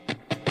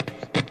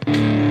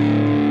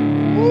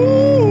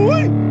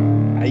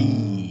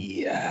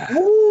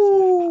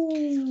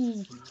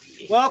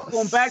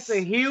Welcome back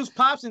to Heels,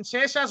 Pops, and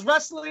Chair Shots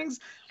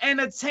Wrestling's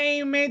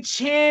Entertainment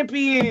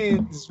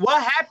Champions.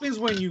 What happens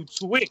when you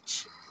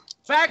switch?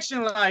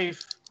 Faction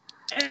Life.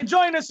 And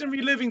join us in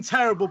reliving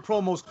terrible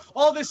promos.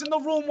 All this in the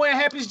room where it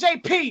happens.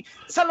 JP,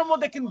 tell them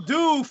what they can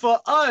do for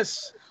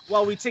us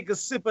while we take a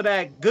sip of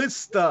that good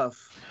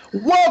stuff.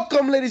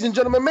 Welcome, ladies and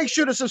gentlemen. Make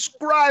sure to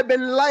subscribe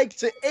and like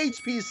to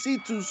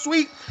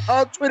HPC2Sweet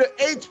on Twitter,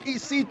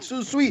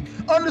 HPC2Sweet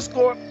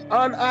 _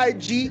 on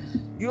IG.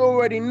 You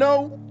already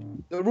know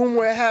the room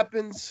where it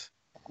happens.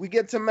 We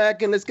get to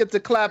macking. Let's get to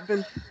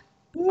clapping.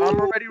 I'm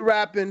already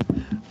rapping.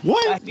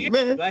 What?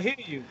 I hear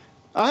you.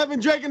 I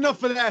haven't drank enough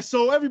for that.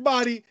 So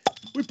everybody,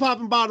 we're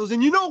popping bottles.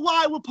 And you know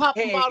why we're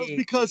popping bottles?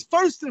 Because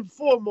first and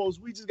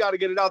foremost, we just got to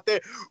get it out there.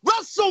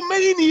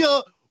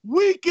 WrestleMania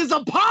week is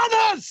upon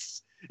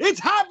us. It's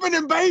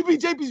happening, baby.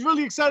 JP's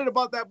really excited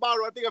about that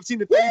bottle. I think I've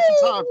seen it 32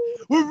 times.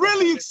 We're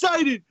really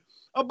excited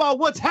about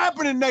what's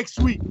happening next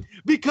week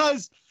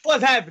because...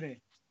 What's happening?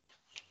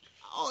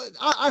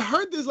 I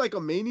heard there's like a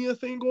Mania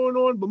thing going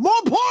on, but more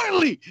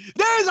importantly,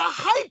 there's a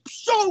hype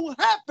show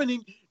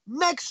happening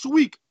next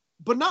week.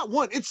 But not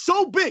one. It's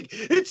so big.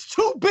 It's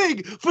too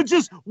big for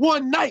just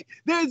one night.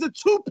 There's a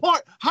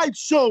 2-part hype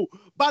show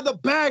by the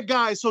bad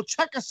guys. So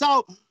check us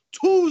out.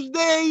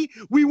 Tuesday,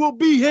 we will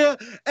be here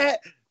at...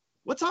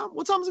 What time?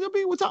 What time is it going to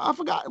be? What time? I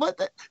forgot.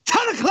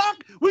 10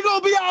 o'clock, we're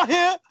going to be out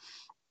here.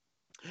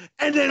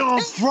 And then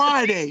on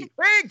Friday,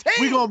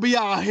 we're going to be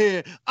out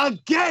here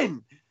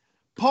again.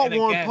 Part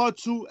 1, Part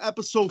 2,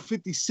 episode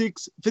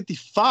 56,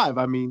 55.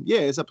 I mean, yeah,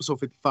 it's episode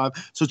 55.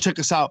 So check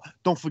us out.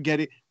 Don't forget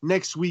it.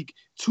 Next week,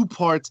 2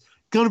 parts.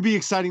 Going to be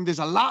exciting. There's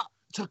a lot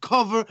to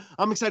cover.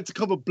 I'm excited to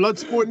cover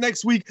Bloodsport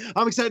next week.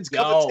 I'm excited to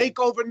cover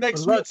TakeOver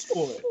next week.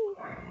 Bloodsport.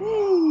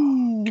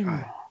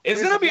 It's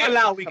going to be a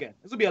loud weekend.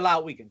 It's going to be a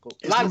loud weekend. Cool.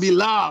 It's going to be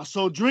loud.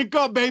 So drink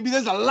up, baby.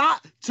 There's a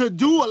lot to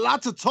do, a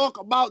lot to talk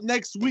about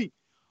next week.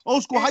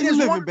 Old School, how you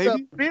living,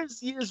 baby? The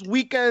busiest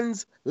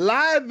weekends,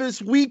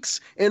 livest weeks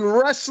in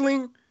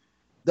wrestling.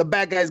 The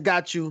bad guys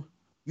got you.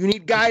 You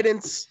need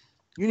guidance.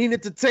 You need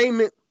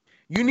entertainment.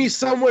 You need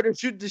somewhere to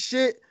shoot the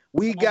shit.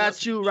 We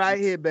got you right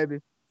here, baby.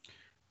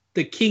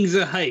 The Kings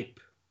of Hype.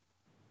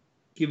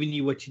 Giving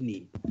you what you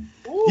need.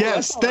 Ooh,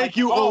 yes, thank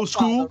you, Old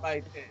School.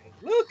 Right there.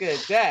 Look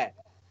at that.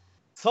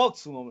 Talk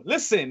to him.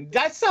 Listen,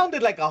 that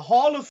sounded like a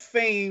Hall of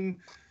Fame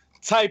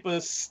type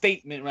of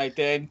statement right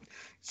there. And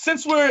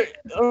since we're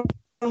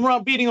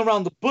beating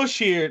around the bush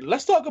here,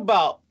 let's talk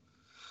about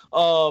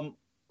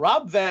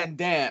Rob Van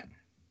Dam,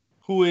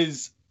 who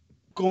is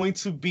going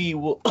to be,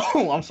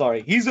 I'm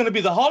sorry, he's going to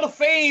be the Hall of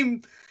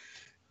Fame.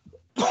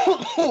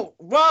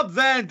 Rob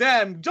Van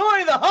Dam,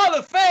 join the Hall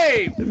of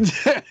Fame.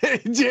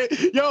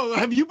 Yo,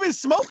 have you been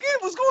smoking?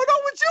 What's going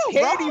on with you,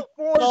 Katie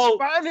Ford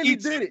finally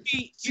did it.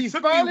 She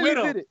finally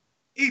did it.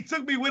 He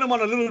took me with him on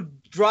a little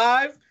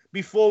drive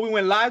before we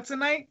went live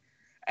tonight,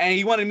 and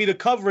he wanted me to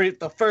cover it,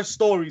 the first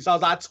story. So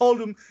I told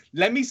him,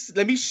 let me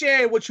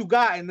share what you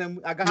got, and then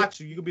I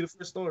got you. You can be the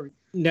first story.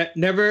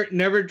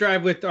 Never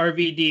drive with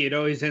RVD. It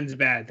always ends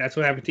bad. That's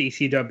what happened to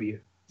ECW.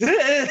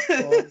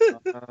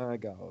 Oh my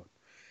God.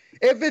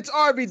 If it's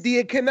RVD,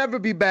 it can never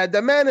be bad.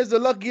 The man is the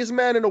luckiest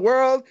man in the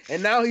world,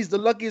 and now he's the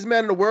luckiest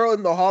man in the world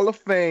in the Hall of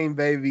Fame,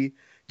 baby.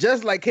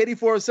 Just like Katie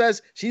Ford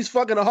says, she's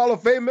fucking a Hall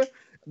of Famer.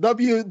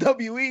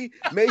 WWE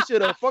made sure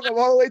to fuck him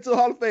all the way to the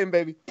Hall of Fame,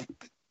 baby.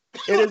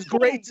 It is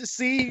great to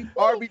see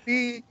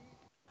RVD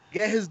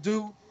get his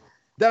due.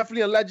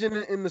 Definitely a legend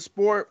in the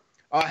sport.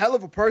 A hell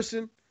of a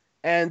person.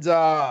 And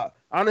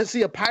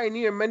honestly, a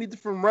pioneer in many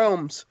different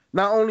realms.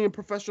 Not only in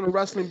professional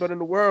wrestling, but in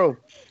the world.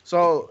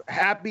 So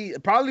happy.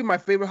 Probably my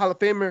favorite Hall of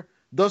Famer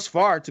thus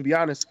far, to be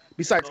honest.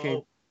 Besides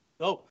Kane.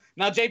 Oh.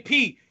 Now,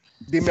 JP,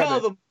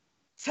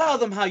 tell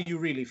them how you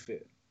really feel.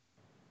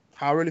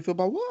 How I really feel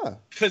about what?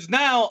 Because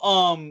now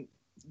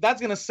that's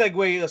going to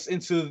segue us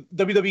into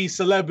WWE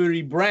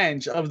Celebrity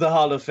Branch of the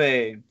Hall of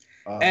Fame.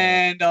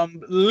 And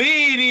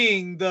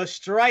leading the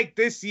strike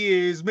this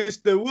year is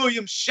Mr.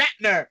 William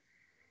Shatner.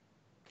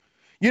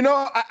 You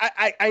know,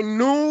 I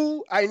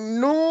knew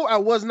I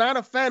was not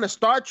a fan of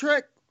Star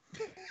Trek.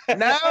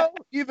 Now,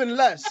 even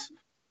less.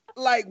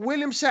 Like,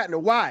 William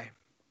Shatner, why?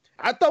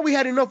 I thought we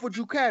had enough with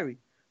Drew Carey.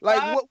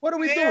 Like, what are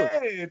we doing?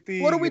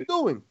 What are we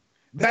doing?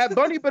 Bad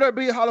Bunny better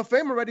be a Hall of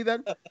Fame already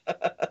then.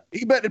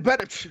 He better.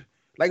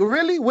 Like,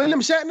 really? William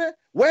Shatner?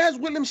 Where has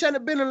William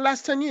Shatner been in the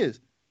last 10 years?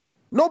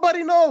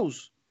 Nobody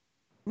knows.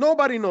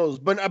 Nobody knows.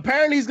 But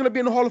apparently he's going to be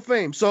in the Hall of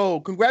Fame. So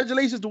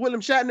congratulations to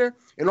William Shatner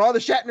and all the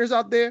Shatners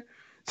out there.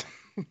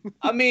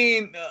 I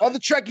mean, all the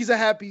Trekkies are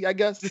happy, I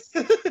guess.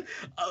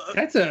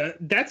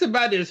 That's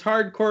about as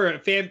hardcore a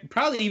fan,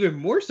 probably even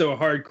more so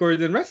hardcore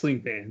than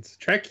wrestling fans.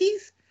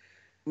 Trekkies?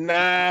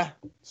 Nah,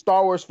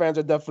 Star Wars fans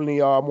are definitely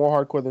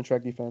more hardcore than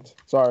Trekkie fans.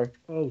 Sorry.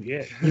 Oh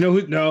yeah. You know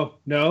who?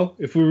 No.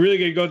 If we're really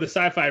gonna go the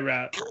sci-fi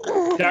route,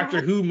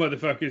 Doctor Who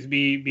motherfuckers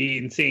be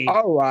insane.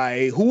 All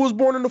right. Who was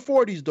born in the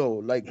 40s though?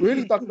 Like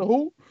really, Doctor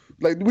Who?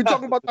 Like we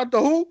talking about Doctor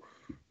Who?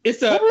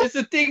 It's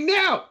a thing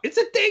now. It's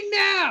a thing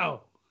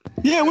now.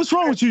 Yeah, what's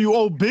wrong with you, you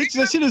old bitch?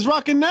 That shit is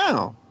rocking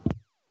now.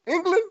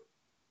 England?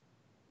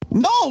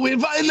 No, in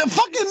the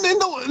fucking in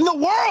the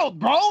world,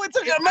 bro. It's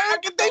an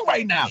American thing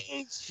right now. It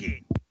ain't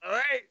shit. All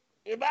right.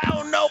 If I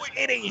don't know it,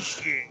 it ain't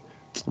shit.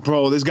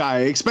 Bro, this guy,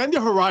 expand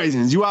your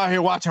horizons. You out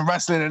here watching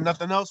wrestling and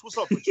nothing else? What's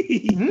up with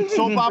you?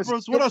 Soap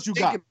operas? What else you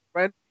got?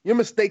 Friend? You're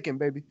mistaken,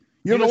 baby.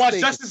 You You're know watch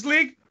mistaken. Justice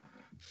League?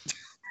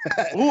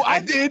 Oh, I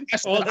did.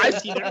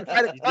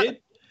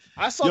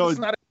 I saw Yo, this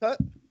not a cut.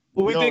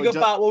 What we Yo,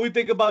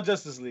 think about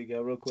Justice League,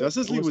 real quick.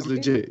 Justice League was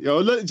legit.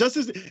 Yo,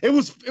 Justice. It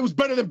was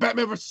better than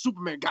Batman vs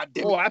Superman. God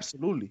damn it. Oh,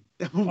 absolutely.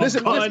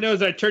 Listen, All I know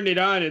is I turned it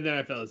on and then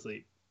I fell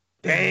asleep.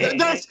 Dang.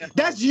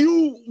 that's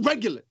you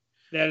regular.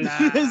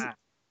 That is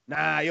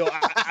Nah, yo,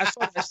 I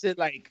saw that shit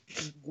like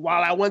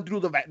while I went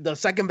through the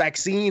second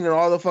vaccine and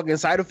all the fucking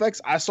side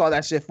effects. I saw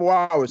that shit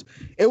 4 hours.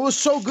 It was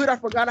so good. I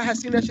forgot I had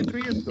seen that shit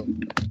 3 years ago.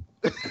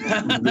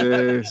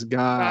 This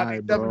guy,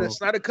 The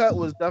Snyder Cut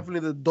was definitely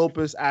the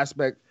dopest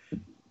aspect.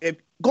 If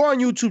go on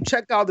YouTube,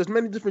 check out. There's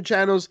many different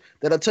channels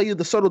that'll tell you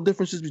the subtle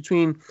differences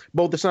between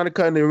both the Snyder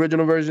Cut and the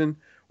original version,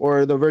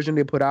 or the version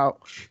they put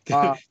out.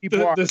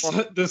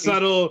 the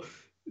subtle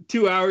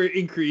 2-hour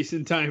increase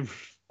in time.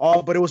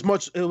 Oh, but it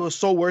was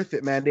so worth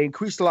it, man. They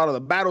increased a lot of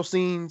the battle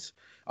scenes.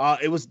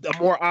 It was a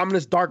more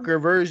ominous, darker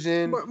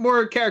version.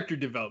 More character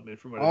development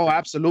from what I Oh, think.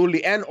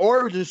 absolutely, and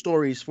origin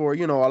stories for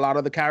a lot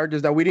of the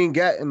characters that we didn't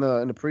get in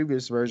the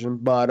previous version.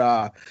 But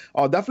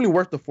definitely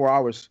worth the 4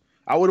 hours.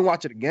 I wouldn't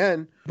watch it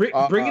again.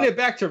 Bringing it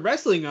back to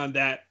wrestling on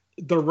that,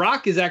 The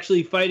Rock is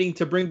actually fighting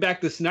to bring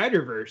back the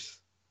Snyderverse.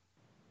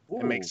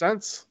 It makes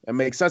sense.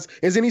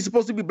 Isn't he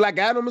supposed to be Black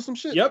Adam or some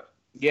shit? Yep.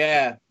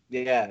 Yeah,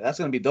 that's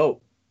gonna be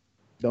dope.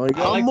 Don't you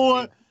go? I'm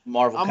more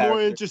Marvel.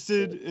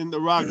 interested in The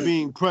Rock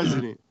being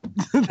president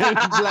than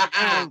Black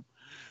Adam.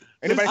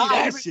 Anybody see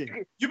that shit?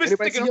 You've been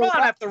Anybody sticking see around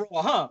Black- after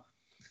all, huh?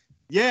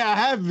 Yeah, I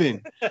have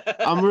been.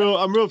 I'm real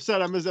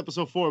upset I missed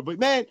episode 4. But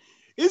man,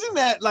 isn't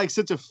that like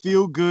such a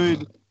feel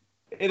good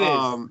It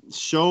is.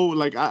 show?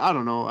 Like I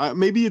don't know.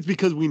 Maybe it's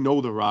because we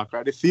know The Rock,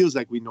 right? It feels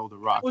like we know The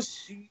Rock.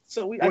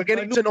 We're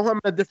getting to know him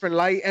in a different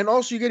light, and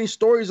also you're getting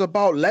stories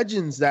about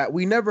legends that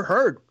we never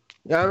heard.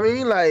 You know what I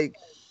mean? Like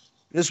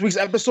this week's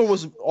episode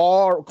was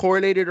all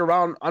correlated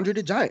around Andre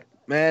the Giant,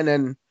 man,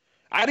 and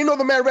I didn't know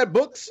the man read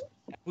books.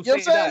 You know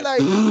what I'm saying? Like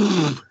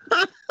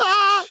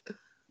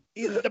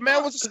the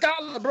man was a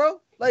scholar, bro.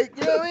 Like,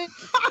 you know what I mean?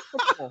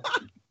 Come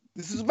on.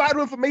 This is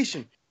vital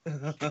information.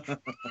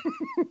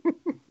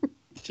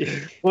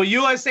 Well,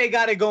 USA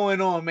got it going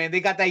on, man. They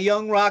got that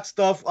Young Rock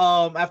stuff.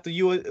 After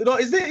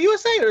is it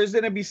USA or is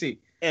it NBC?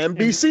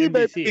 NBC,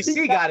 baby.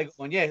 NBC got it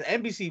going. Yeah,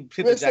 NBC.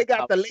 hit the USA got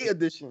jackpot. the late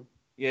edition.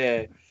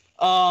 Yeah.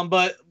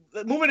 But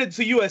moving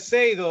into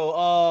USA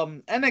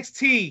though,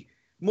 NXT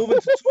moving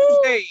to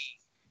Tuesday.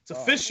 It's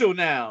official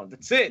now.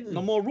 That's it.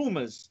 No more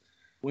rumors.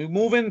 We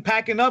moving,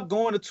 packing up,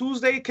 going to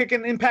Tuesday,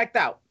 kicking Impact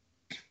out.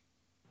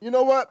 You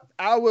know what?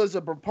 I was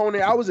a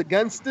proponent. I was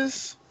against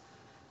this.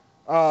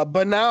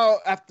 But now,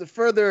 after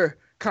further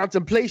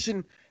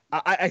contemplation,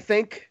 I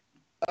thank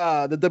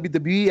the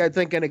WWE, I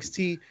thank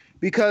NXT,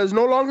 because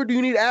no longer do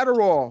you need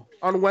Adderall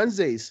on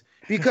Wednesdays.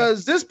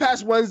 Because this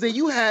past Wednesday,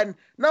 you had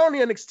not only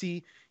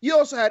NXT, you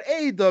also had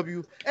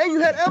AEW, and you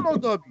had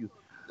MLW.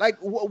 Like,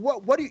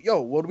 what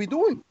are we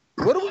doing?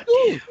 What are we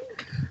doing?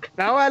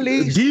 Now at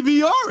least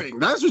DVRing.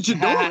 That's what you're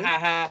doing.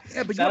 yeah,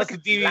 but Shout out to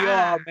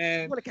DVR,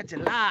 man. You want to catch it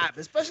live,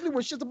 especially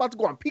when shit's about to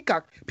go on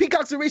Peacock.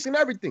 Peacock's erasing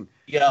everything.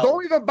 Yo,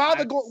 Don't even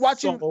bother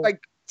watching so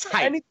like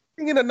tight.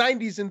 anything in the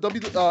 90s in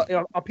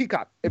on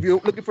Peacock. If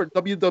you're looking for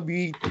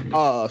WWE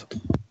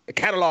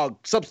catalog,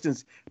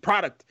 substance,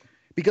 product,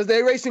 because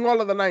they're erasing all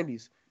of the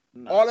 90s.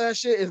 No. All of that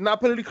shit is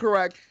not politically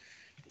correct.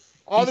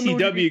 All the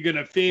ECW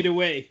gonna fade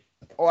away.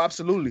 Oh,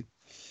 absolutely.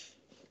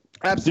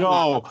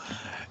 Absolutely.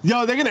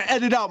 Yo, they're gonna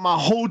edit out my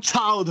whole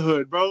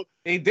childhood, bro.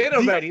 They did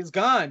already. It's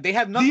gone. They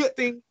have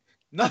nothing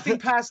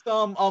past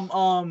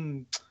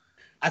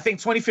I think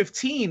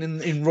 2015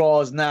 in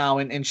Raws now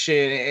and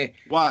shit.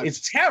 Why?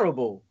 It's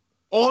terrible.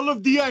 All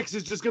of DX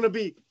is just gonna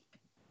be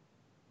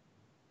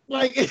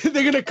like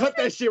they're gonna cut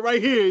that shit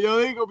right here. Yo,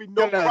 there ain't gonna be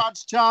no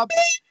crotch chops.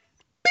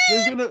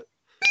 There's gonna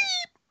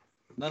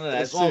None of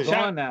that. It's That's all it.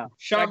 gone now.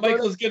 Shawn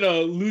Michaels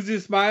gonna lose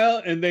his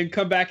smile and then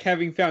come back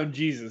having found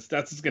Jesus.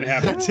 That's what's gonna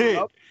happen. That's it.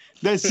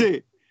 That's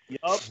it.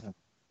 Yup.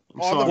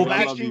 I'm All sorry, the I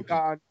love vaccine you.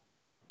 gone.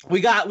 We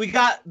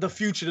got the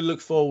future to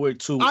look forward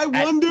to. I at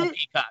wonder-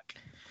 Peacock.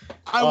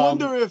 I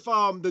wonder if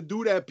the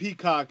dude at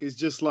Peacock is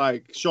just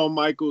like Shawn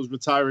Michaels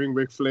retiring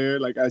Ric Flair,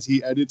 like as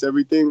he edits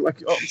everything.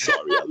 Like, oh, I'm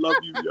sorry, I love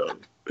you,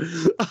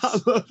 yo. I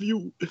love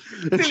you.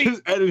 Silly.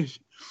 Just edit.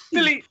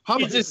 Silly. How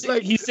He's about- just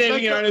like- he's saving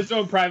like it on his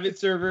own private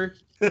server.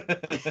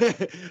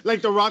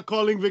 like The Rock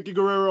calling Vicky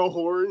Guerrero a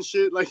whore and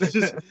shit. Like,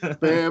 just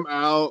bam,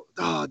 out.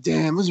 Oh,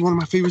 damn, this is one of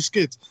my favorite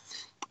skits.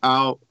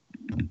 Out.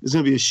 It's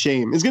gonna be a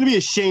shame. It's gonna be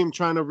a shame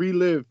trying to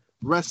relive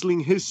wrestling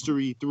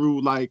history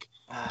through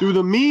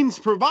the means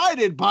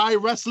provided by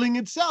wrestling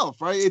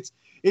itself, right?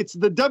 It's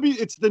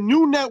the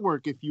new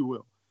network, if you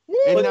will.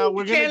 And But now you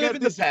we're gonna can't live get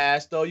in this. the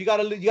past, though. You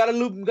gotta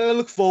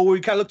look forward.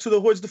 You gotta look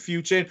towards the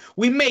future. And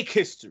we make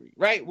history,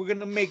 right? We're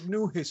gonna make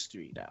new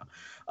history now.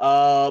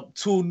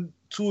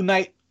 Two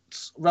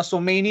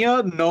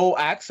WrestleMania, no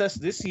access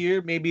this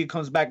year. Maybe it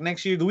comes back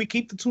next year. Do we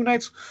keep the 2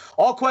 nights?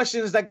 All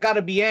questions that got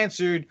to be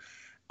answered.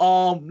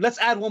 Let's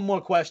add one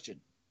more question.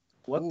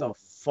 What the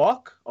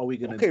fuck are we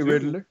gonna do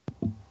Riddler,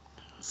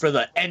 for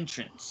the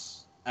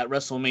entrance at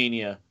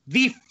WrestleMania?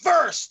 The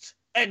first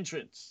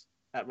entrance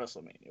at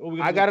WrestleMania. What are we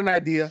gonna I do? got an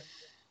idea.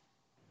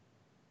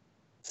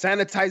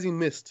 Sanitizing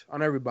mist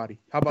on everybody.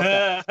 How about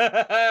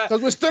that?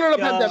 Because we're still in a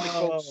pandemic,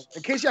 folks.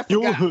 In case y'all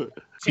forgot.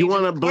 You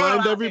want to the blind world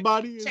out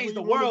everybody? here. is Change what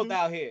the you wanna world do?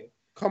 out here.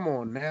 Come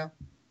on now.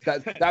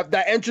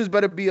 That entrance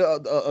better be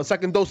a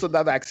second dose of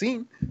that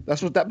vaccine.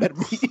 That's what that better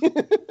be.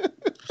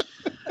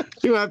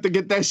 You have to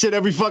get that shit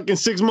every fucking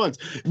 6 months,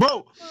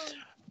 bro.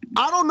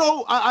 I don't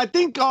know. I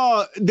think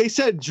they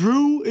said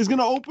Drew is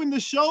gonna open the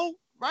show,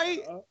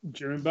 right?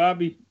 Drew and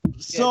Bobby.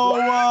 So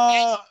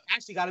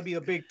Actually, got to be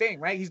a big thing,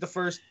 right? He's the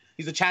first.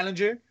 He's a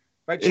challenger,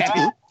 right?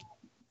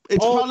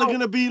 it's probably no.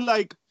 gonna be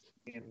like,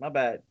 My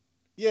bad.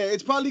 yeah,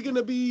 it's probably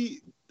gonna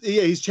be.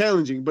 Yeah, he's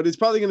challenging, but it's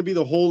probably gonna be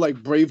the whole like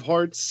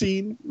Braveheart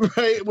scene,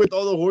 right? With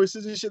all the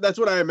horses and shit. That's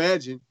what I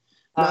imagine.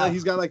 Now that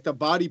he's got like the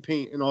body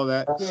paint and all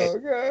that.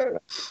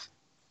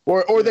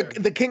 Or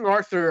the King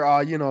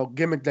Arthur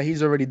gimmick that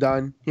he's already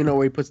done,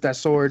 where he puts that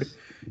sword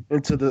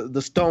into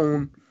the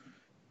stone.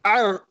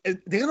 They're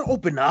gonna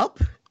open up.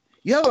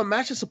 You have a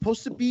match that's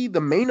supposed to be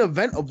the main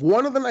event of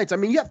one of the nights. I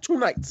mean, you have 2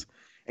 nights,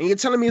 and you're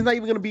telling me it's not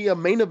even gonna be a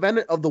main event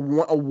of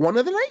one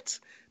of the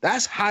nights?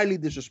 That's highly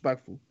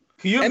disrespectful.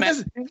 Can you And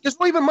imagine? there's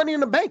not even money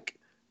in the bank.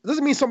 It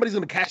doesn't mean somebody's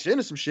gonna cash in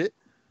or some shit.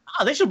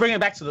 Oh, they should bring it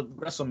back to the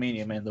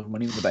WrestleMania, man. The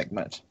Money in the Bank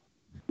match.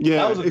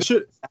 Yeah, That was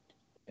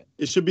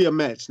it should be a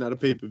match, not a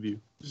pay-per-view.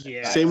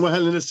 Yeah. Same with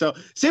Hell in a Cell.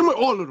 Same with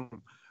all of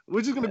them.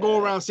 We're just gonna go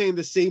around saying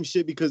the same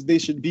shit because there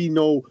should be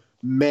no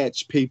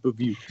match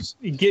pay-per-views.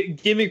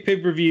 Gimmick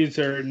pay-per-views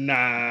are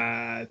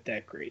not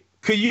that great.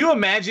 Could you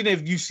imagine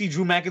if you see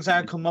Drew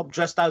McIntyre come up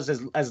dressed out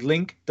as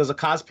Link, does a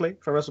cosplay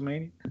for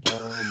WrestleMania?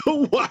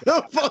 Why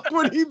the fuck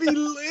would he be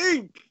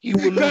Link? He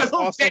would lose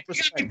all I'm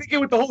self-respect. thinking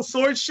with the whole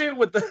sword shit,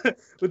 with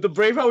the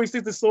Brave, how he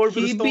sticks the sword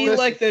for the He'd stone. be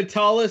like the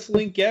tallest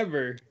Link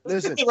ever.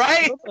 Listen,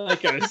 right?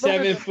 Like a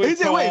 7 foot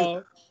Is it- wait.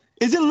 tall.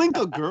 Isn't Link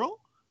a girl?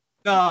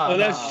 Nah, Oh,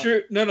 that's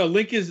true. No,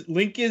 Link is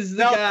the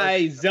Zelda.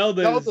 guy.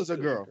 Zelda's a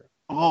girl.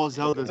 Oh,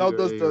 Zelda's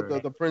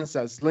The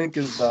princess. Link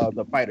is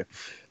the fighter.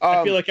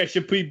 I feel like I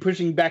should be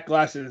pushing back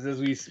glasses as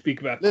we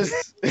speak about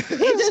this.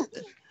 Listen,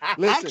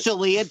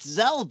 Actually, it's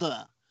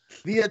Zelda.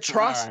 the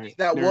atrocity Alright,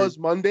 that nerd. was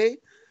Monday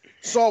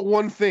saw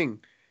one thing.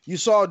 You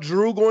saw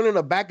Drew going in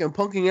the back and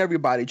punking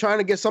everybody, trying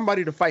to get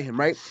somebody to fight him,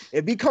 right?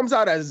 If he comes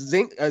out as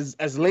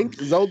Link,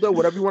 Zelda,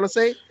 whatever you want to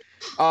say,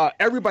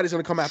 everybody's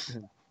going to come after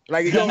him.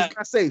 Like, he's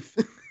not safe.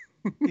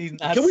 He's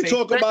not Can we safe.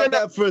 talk about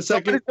that for a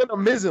second? Somebody's going to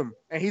miss him,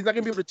 and he's not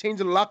going to be able to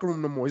change in the locker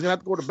room no more. He's going to have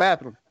to go to the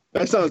bathroom.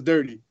 That sounds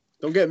dirty.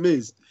 Don't get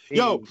Miz.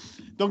 Yo,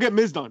 don't get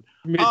Miz done.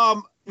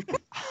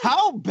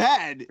 How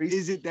bad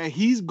is it that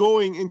he's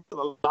going into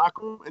the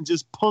locker room and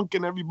just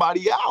punking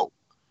everybody out?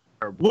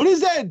 What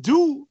does that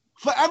do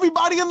for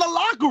everybody in the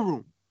locker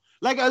room?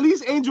 Like, at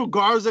least Angel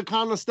Garza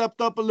kind of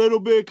stepped up a little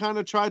bit, kind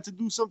of tried to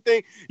do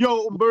something.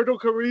 Yo, Humberto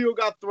Carrillo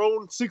got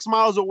thrown 6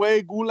 miles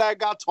away. Gulak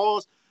got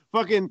tossed.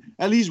 Fucking,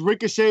 at least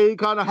Ricochet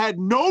kind of had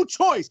no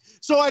choice.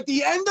 So at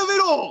the end of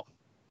it all,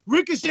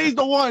 Ricochet's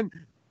the one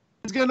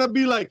who's going to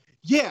be like,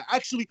 yeah,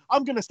 actually,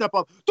 I'm going to step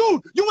up.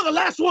 Dude, you were the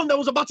last one that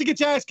was about to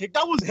get your ass kicked.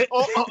 That was a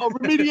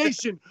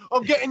remediation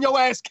of getting your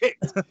ass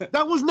kicked.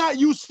 That was not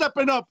you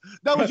stepping up.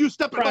 That was you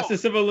stepping up.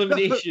 Process of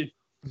elimination.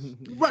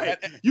 Right.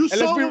 You And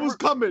saw let's be what was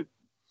coming.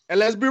 And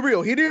let's be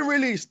real, he didn't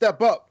really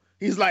step up.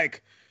 He's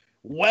like,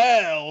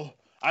 well,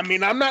 I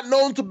mean, I'm not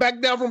known to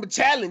back down from a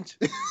challenge.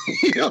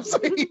 You know what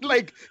I'm saying? He's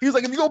like, if you're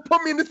going to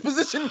put me in this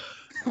position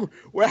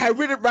where I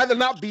would rather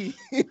not be.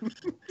 Yeah,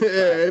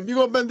 if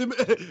you're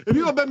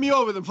gonna bend me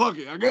over, then fuck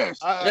it, I guess.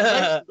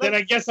 Then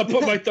I guess I'll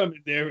put my thumb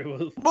in there.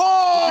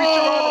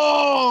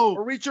 Oh!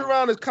 Or reach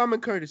around is common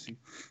courtesy.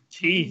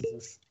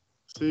 Jesus.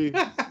 See,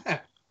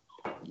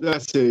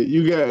 that's it.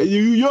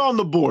 You're on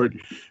the board.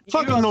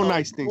 Fucking on no the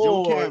nice things.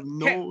 You can't have board.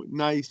 no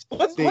nice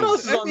What things.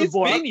 else is on the It's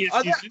board? Mania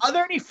Are there, season. are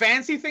there any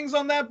fancy things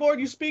on that board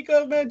you speak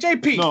of, man?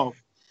 JP, No.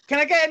 can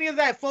I get any of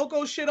that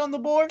Foco shit on the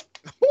board?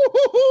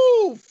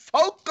 Woo-hoo-hoo!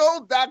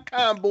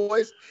 Foco.com,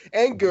 boys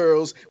and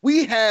girls.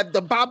 We have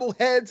the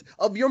bobbleheads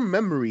of your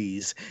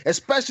memories.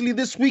 Especially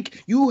this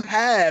week, you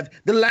have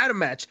the ladder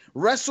match,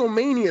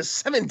 WrestleMania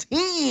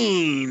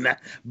 17.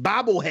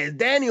 Bobblehead,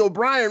 Danny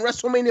O'Brien,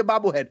 WrestleMania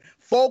bobblehead.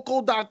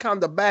 Foco.com,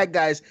 the bad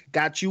guys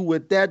got you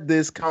with that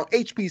discount.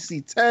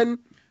 HPC 10,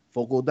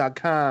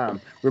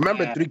 Foco.com.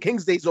 Remember, Three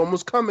Kings Day is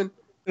almost coming.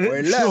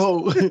 Or less.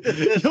 Yo, You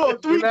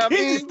Three know what I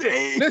Kings mean?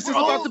 Day, This is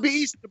bro. about to be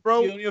Easter,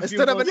 bro. You only a few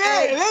Instead of an months. Yeah,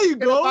 egg, there you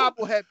get a go.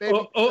 bobblehead, baby.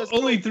 Let's go.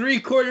 Only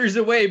 3/4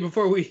 away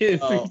before we hit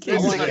Oh, 3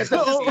 It's I like wanna it's a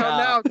go. discount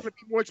now. It's gonna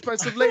be more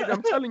expensive later.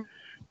 I'm telling you.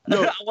 Yo, I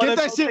want get to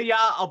that talk to shit.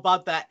 y'all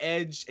about that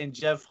Edge and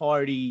Jeff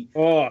Hardy.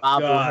 Oh Bobblehead.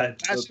 God.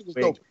 That shit was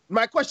dope.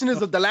 My question is,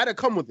 does the ladder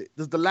come with it?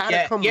 Does the ladder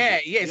Yeah, come yeah,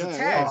 with it? yeah. It's Yeah, a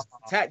yeah. tag.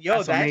 Tag. Yo,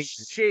 That's that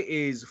amazing. shit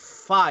is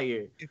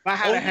fire. If I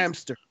had Only- a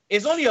hamster.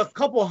 It's only a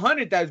couple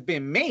hundred that's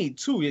been made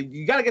too.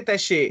 You gotta get that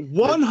shit.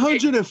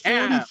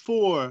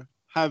 144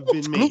 have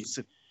been made.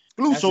 Exclusive.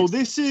 So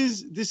this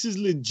is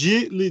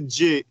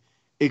legit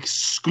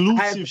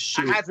exclusive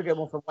shit I had to get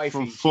one from Wifey.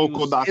 from She was-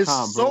 Focal.com, It's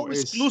bro. so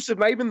It's- exclusive.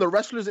 Not even the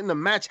wrestlers in the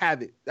match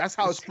have it. That's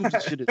how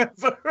exclusive shit is.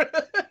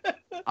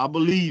 I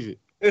believe it.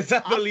 It's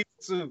unbelievable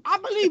too. I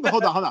believe it.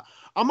 Hold on.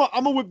 I'm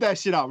gonna whip that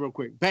shit out real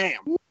quick. Bam.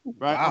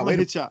 Right. Wow, I'm wait gonna a-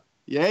 hit y'all.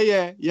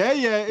 Yeah.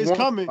 It's One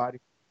coming. body.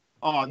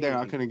 Oh damn,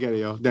 I couldn't get it,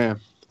 yo. Damn.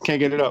 Can't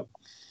get it up.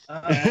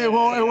 Uh, It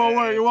won't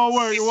work. It won't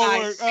work.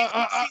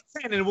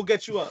 And we'll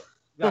get you up.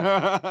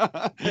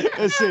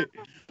 That's it.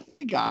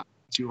 I got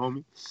you,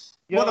 homie.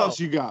 What Yo, else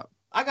you got?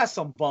 I got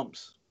some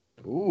bumps.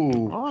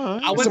 Ooh. All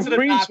right. I went Some to the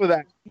creams doctor. for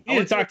that. You need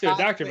to talk to a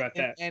doctor about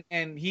that.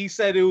 And he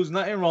said it was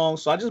nothing wrong,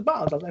 so I just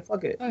bounced. I was like,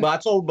 fuck it. But I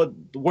told the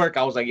work,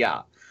 I was like,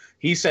 yeah.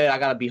 He said I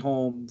gotta be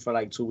home for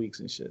like 2 weeks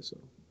and shit.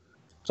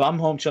 So I'm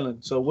home chilling.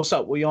 So what's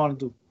up? What you want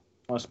to do?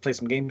 Want to play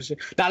some games and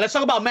shit? Now let's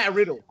talk about Matt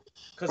Riddle,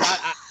 because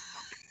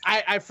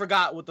I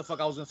forgot what the fuck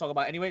I was gonna talk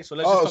about anyway. So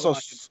let's just talk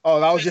about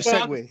him. That was your Since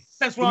we're on- segue.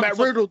 Since we're on Matt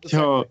the Riddle.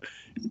 Yo,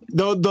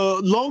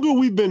 the longer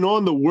we've been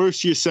on, the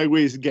worse your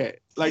segues get.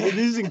 Like, it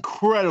is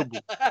incredible.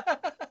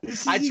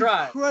 This is I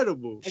tried.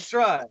 incredible. I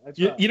tried.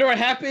 You know what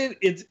happened?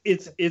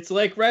 It's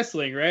like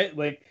wrestling, right?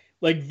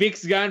 Like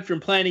Vic's gone from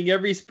planning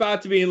every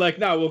spot to being like,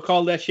 no, we'll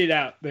call that shit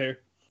out there.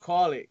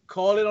 Call it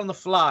on the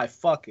fly.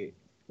 Fuck it.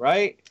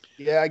 Right?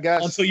 Yeah, I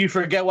guess. Until you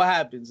forget what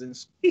happens. And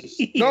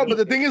No, but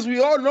the thing is, we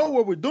all know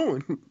what we're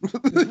doing.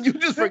 You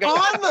just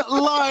forgot.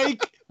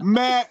 Unlike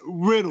Matt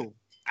Riddle.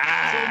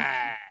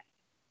 ah,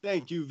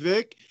 Thank you,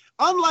 Vic.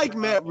 Unlike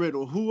Matt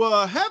Riddle, who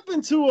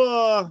happened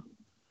to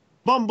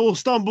bumble,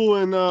 stumble,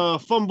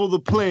 and fumble the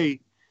play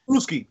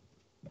Brewski.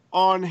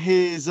 on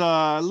his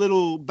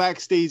little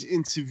backstage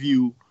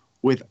interview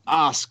with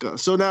Asuka.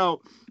 So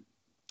now,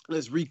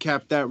 let's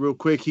recap that real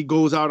quick. He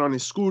goes out on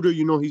his scooter.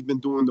 You know, he's been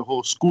doing the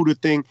whole scooter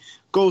thing.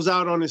 Goes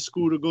out on his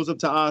scooter, goes up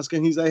to Asuka,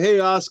 and he's like, hey,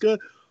 Asuka,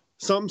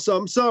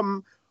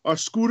 something. Are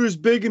scooters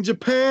big in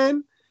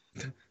Japan?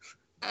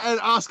 And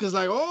Asuka's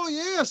like, oh,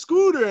 yeah,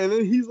 scooter. And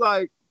then he's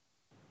like,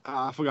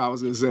 I forgot what I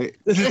was going to say.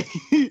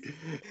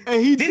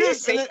 And he Did he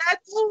say that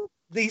too?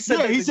 He said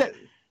Yeah, that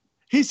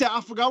he said,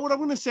 I forgot what I'm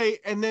going to say.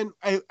 And then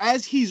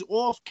as he's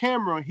off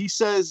camera, he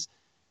says,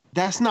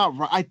 that's not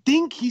right. I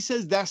think he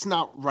says that's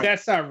not right.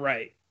 That's not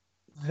right.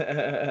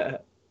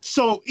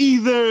 So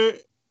either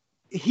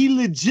he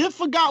legit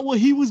forgot what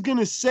he was going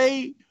to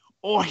say,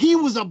 or he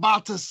was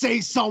about to say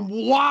some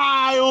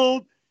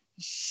wild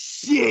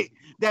shit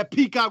that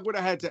Peacock would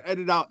have had to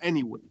edit out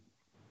anyway.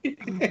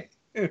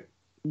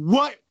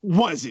 What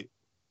was it?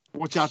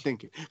 What y'all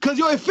thinking? Because,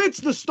 it fits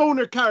the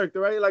stoner character,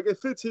 right? Like, it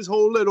fits his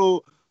whole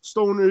little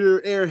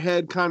stoner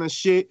airhead kind of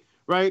shit,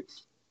 right?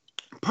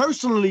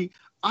 Personally,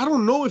 I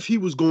don't know if he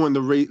was going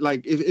to rate,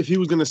 like, if he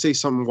was going to say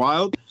something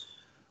wild.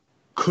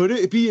 Could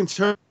it be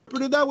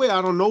interpreted that way?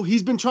 I don't know.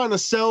 He's been trying to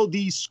sell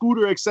these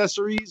scooter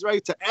accessories,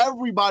 right, to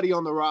everybody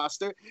on the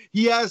roster.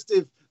 He asked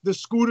if the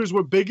scooters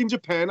were big in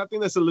Japan. I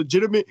think that's a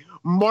legitimate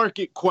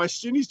market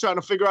question. He's trying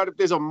to figure out if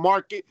there's a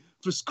market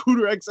for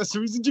scooter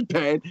accessories in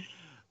Japan.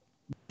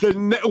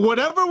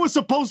 Whatever was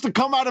supposed to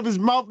come out of his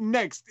mouth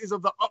next is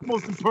of the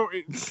utmost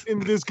importance in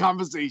this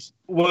conversation.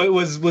 What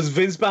was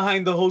Vince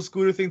behind the whole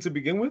scooter thing to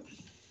begin with?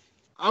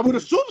 I would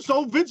assume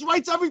so. Vince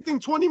writes everything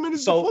 20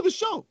 minutes before the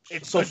show.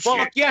 So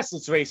fuck yes,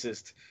 it's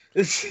racist.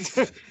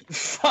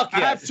 Fuck yes. I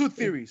have two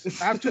theories.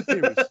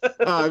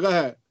 Go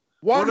ahead.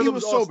 One, of he them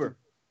was is sober.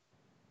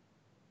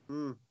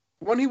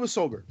 One, he was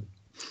sober.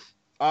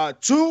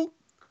 Two,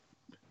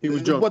 He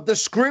was drunk. what the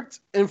script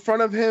in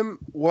front of him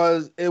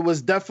was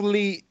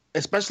definitely,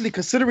 especially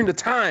considering the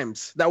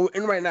times that we're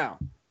in right now,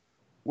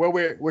 where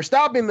we're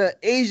stopping the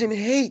Asian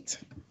hate,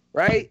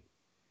 right?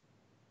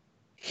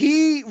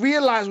 He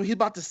realized what he's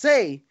about to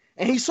say,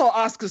 and he saw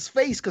Asuka's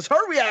face, because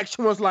her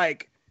reaction was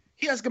like,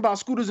 he asking about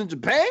scooters in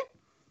Japan?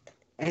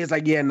 And he's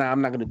like, yeah, nah,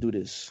 I'm not going to do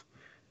this.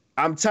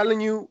 I'm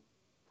telling you,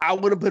 I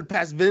wouldn't put it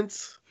past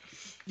Vince.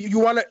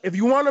 If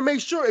you want to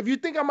make sure, if you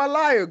think I'm a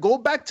liar, go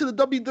back to the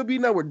WWE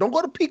Network. Don't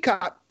go to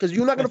Peacock, because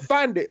you're not going to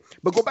find it.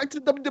 But go back to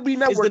the WWE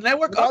Network. Is the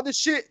network all the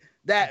shit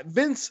that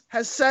Vince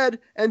has said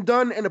and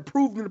done and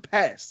approved in the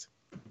past.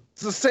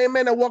 It's the same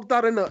man that walked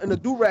out in a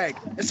do-rag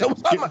and said,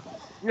 what's up, man?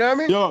 You know what I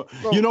mean? Yo,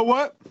 So- you know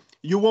what?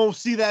 You won't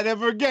see that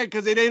ever again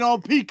because it ain't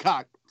on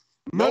Peacock.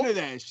 None of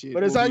that shit.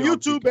 But it's will on be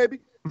YouTube, baby.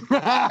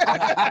 Shout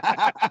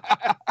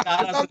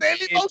out on to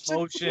Daily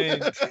Motion.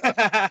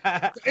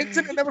 The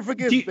internet never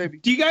forgives, baby.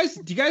 Do you guys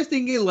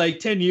think in like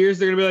 10 years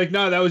they're gonna be like,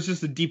 no, that was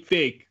just a deep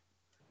fake?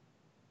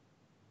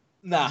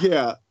 Nah.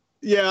 Yeah.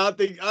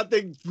 I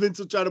think Vince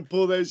will try to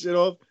pull that shit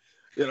off.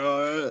 You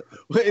know,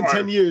 in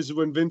 10 years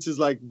when Vince is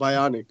like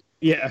bionic.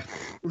 Yeah.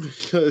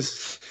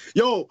 Because,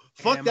 yo,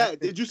 fuck Damn, I that.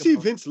 think Did you see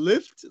Vince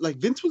lift? Like,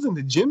 Vince was in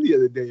the gym the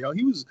other day, yo.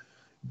 He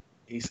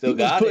He still was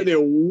got putting it.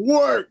 in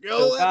work, yo.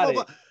 Still got That it.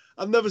 motherfucker-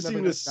 I've never Never seen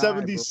gonna a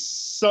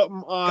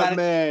 70-something odd Gotta-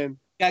 man.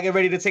 Gotta get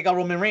ready to take out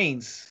Roman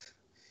Reigns.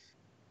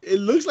 It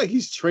looks like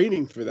he's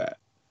training for that.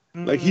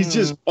 Like he's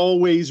just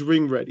always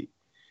ring ready.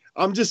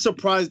 I'm just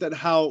surprised at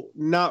how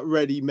not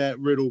ready Matt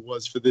Riddle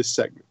was for this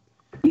segment.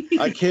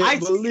 I can't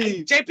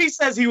believe. JP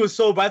says he was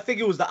sober. I think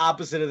it was the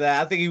opposite of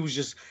that. I think he was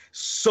just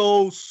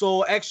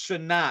so extra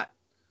not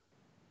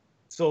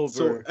sober.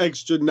 So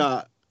extra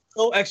not.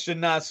 So extra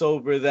not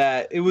sober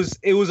that it was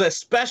a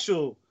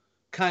special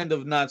kind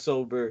of not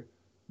sober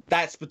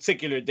that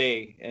particular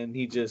day, and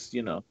he just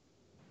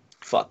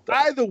fucked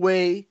up. Either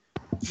way,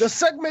 the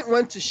segment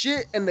went to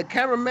shit, and the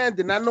cameraman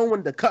did not know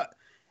when to cut.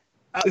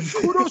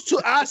 Kudos to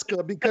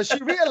Asuka because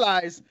she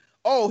realized,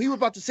 oh, he was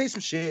about to say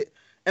some shit,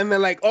 and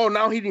then like, oh,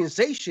 now he didn't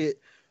say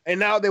shit, and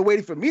now they're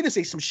waiting for me to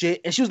say some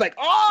shit, and she was like,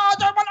 oh,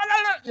 you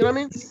know what I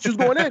mean? She was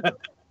going in.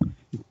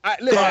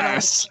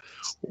 Yes.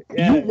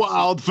 You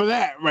wild for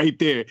that right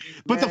there.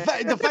 But the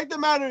fact of the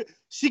matter,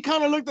 she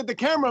kind of looked at the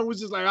camera and was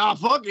just like,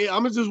 fuck it,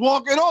 I'm gonna just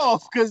walk it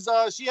off because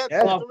she had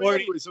to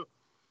anyway. So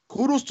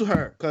kudos to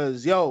her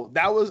because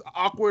that was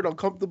awkward,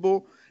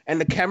 uncomfortable, and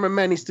the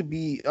cameraman needs to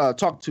be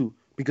talked to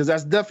because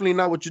that's definitely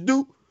not what you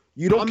do.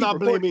 You don't. I'm not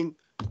blaming.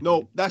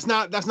 No, that's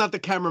not the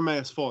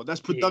cameraman's fault.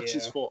 That's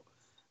production's fault.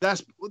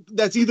 That's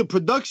either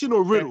production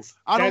or Riddle.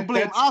 I don't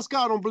blame Asuka.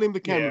 I don't blame the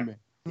cameraman.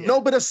 Yeah.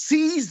 No, but a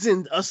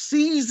seasoned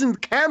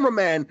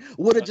cameraman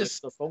would have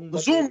just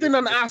zoomed in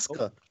on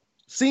Asuka,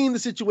 seeing the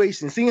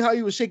situation, seeing how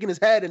he was shaking his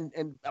head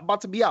and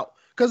about to be out.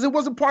 Because it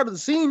wasn't part of the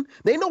scene.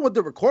 They know what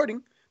they're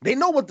recording. They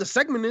know what the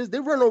segment is. They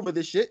run over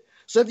this shit.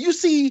 So if you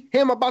see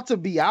him about to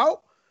be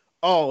out,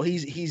 oh,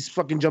 he's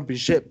fucking jumping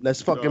ship.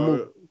 Let's fucking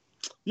move.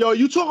 Yo,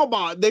 you talk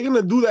about they're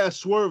gonna do that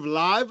swerve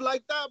live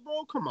like that,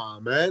 bro? Come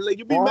on, man. Like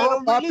you be mad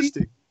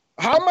unrealistic.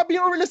 How am I being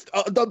unrealistic?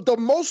 The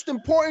most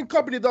important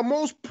company, the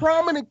most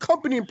prominent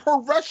company in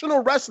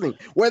professional wrestling,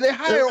 where they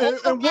hire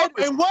and what?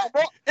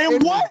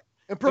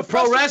 In professional. In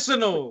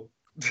professional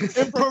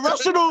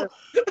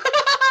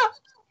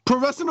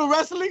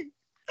wrestling?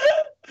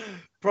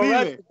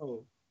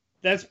 Professional.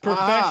 That's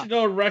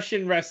professional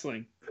Russian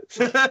wrestling.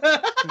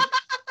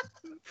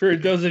 For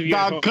those of you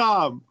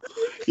 .com.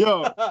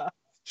 Yo.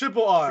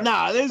 Triple R.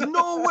 Nah, there's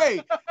no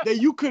way that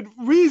you could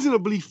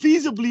reasonably,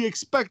 feasibly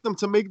expect them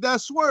to make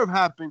that swerve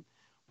happen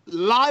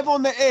live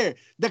on the air.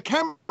 The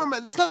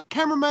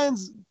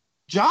cameraman's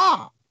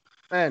job.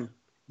 Man,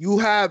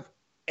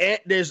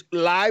 there's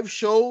live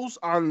shows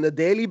on the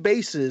daily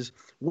basis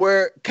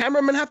where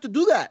cameramen have to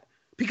do that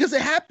because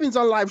it happens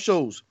on live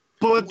shows.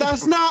 But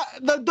that's not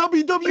the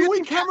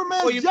WWE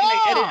cameraman's job.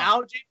 Like edit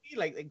out, JP?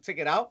 Like take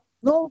it out?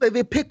 No,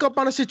 they pick up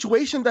on a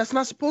situation that's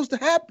not supposed to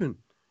happen.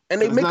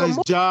 And they that's make not his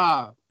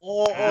job.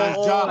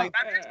 Job. Like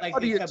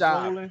your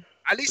job.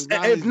 At least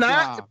if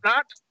not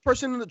the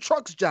person in the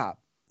truck's job.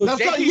 That's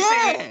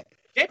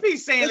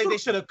JP's saying that they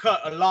should have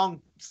cut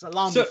long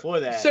before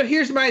that. So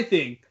here's my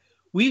thing.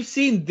 We've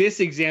seen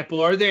this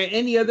example. Are there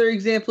any other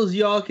examples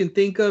y'all can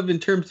think of in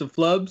terms of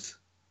flubs?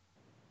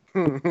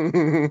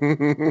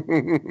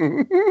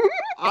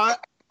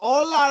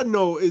 All I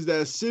know is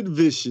that Sid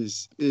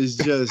Vicious is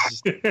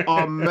just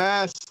a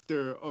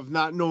master of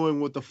not knowing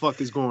what the fuck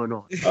is going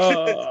on.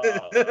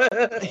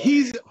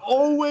 He's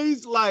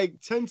always like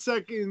 10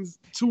 seconds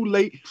too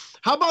late.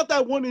 How about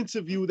that one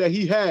interview that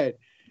he had?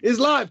 It's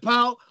live,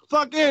 pal.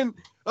 Fucking,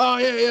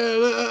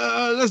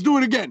 let's do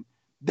it again.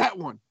 That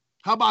one.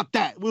 How about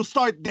that? We'll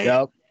start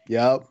there.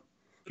 Yep.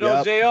 Good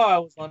old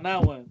JR was on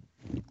that one.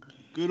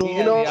 Good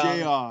old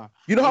JR.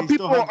 You know how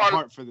people have a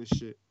heart for this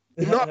shit.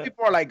 You know how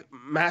people are like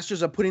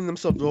masters of putting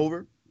themselves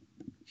over?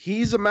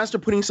 He's a master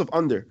putting himself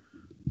under.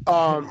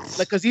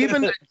 Because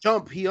even the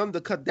jump, he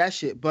undercut that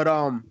shit. But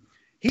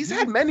he's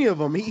had many of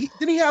them.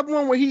 Didn't he have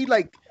one where he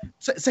like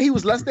say he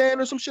was less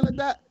than or some shit like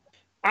that?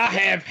 I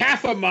have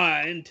half a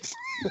mind.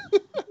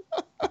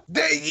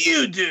 That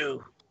you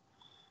do.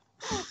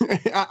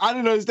 I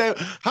didn't understand.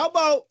 How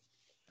about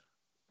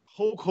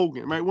Hulk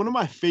Hogan? Right, one of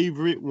my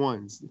favorite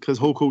ones because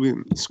Hulk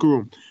Hogan,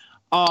 screw him.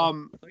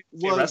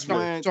 Was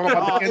when talking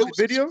about the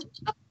video?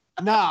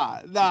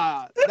 Nah,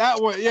 that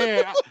one,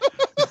 yeah.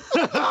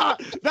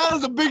 That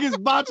was the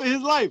biggest botch of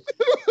his life.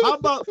 How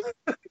about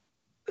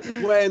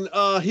when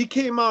he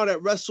came out at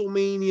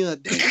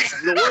WrestleMania?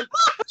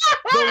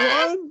 The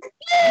one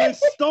with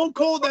Stone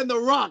Cold and The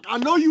Rock. I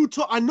know you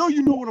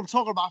know what I'm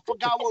talking about. I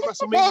forgot what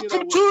WrestleMania.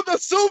 Welcome to the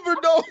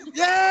Silverdome.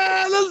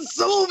 Yeah, the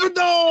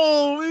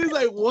Silverdome. He's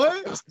like,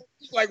 what?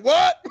 Like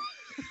what?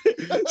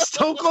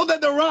 Stone Cold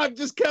and The Rock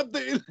just kept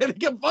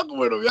fucking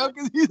with him, yo.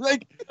 Because he's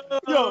like,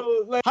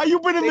 yo, how you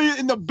been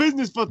in the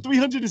business for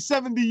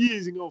 370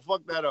 years and gonna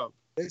fuck that up?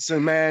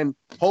 Listen, man,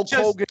 Hulk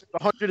Hogan is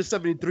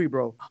 173,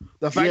 bro.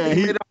 The fact that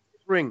he made it off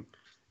the ring.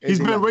 He's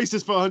been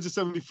racist for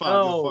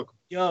 175.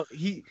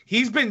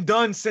 He's been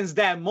done since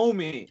that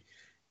moment.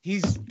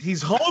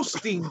 He's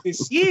hosting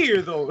this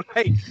year though,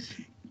 like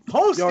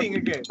hosting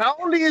again. Not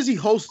only is he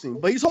hosting,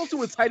 but he's hosting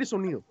with Titus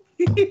O'Neil.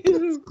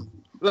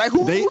 Like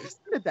who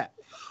did that?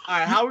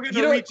 right, how are we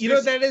gonna reach you know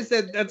what that is?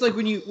 That's like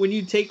when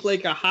you take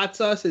like a hot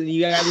sauce and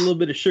you add a little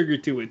bit of sugar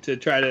to it to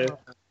try to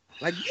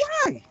Like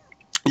why?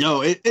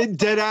 Yo, it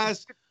dead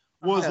ass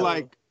was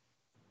like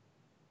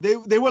they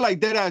were like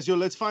dead ass. Yo,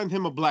 let's find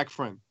him a black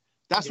friend.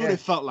 That's what it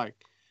felt like.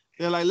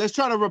 They're like, let's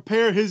try to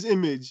repair his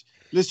image.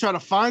 Let's try to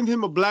find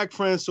him a black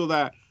friend so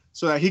that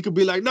he could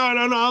be like, no,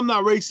 I'm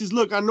not racist.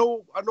 Look, I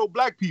know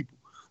black people.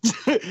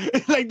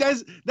 Like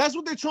that's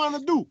what they're trying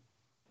to do.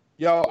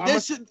 Yo, I'm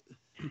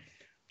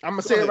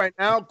gonna say it right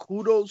now.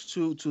 Kudos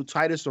to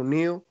Titus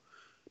O'Neil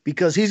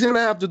because he's gonna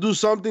have to do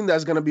something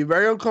that's gonna be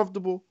very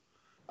uncomfortable.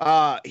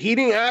 He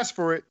didn't ask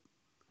for it,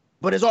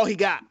 but it's all he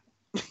got.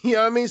 You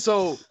know what I mean?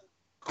 So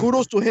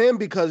kudos to him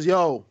because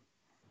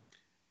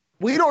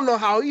we don't know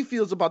how he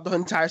feels about the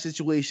entire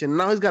situation.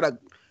 Now he's got to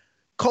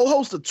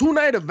co-host a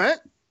 2-night event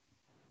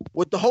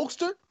with the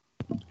Hulkster.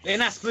 They're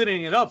not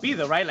splitting it up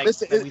either, right? Like,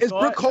 listen, is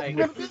Brooke Hogan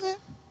gonna be there?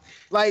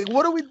 Like,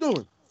 what are we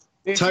doing?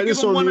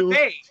 Titus O'Neil. One a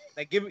day.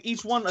 Like, give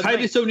each one a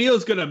Titus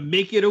O'Neil's gonna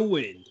make it a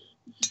win.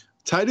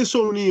 Titus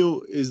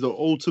O'Neil is the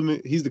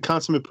ultimate. He's the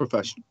consummate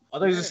professional. I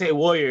thought you were gonna say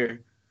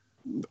warrior.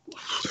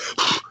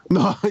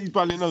 No, he's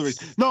probably another race.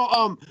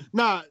 No,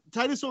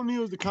 Titus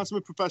O'Neil is the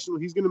consummate professional.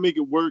 He's gonna make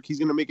it work. He's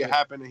gonna make it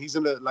happen, and he's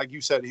gonna, like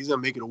you said, he's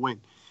gonna make it a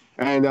win,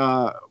 and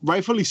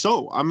rightfully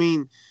so. I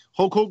mean,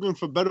 Hulk Hogan,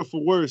 for better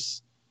for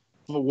worse,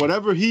 for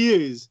whatever he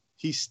is,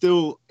 he's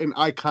still an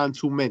icon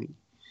to many,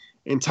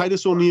 and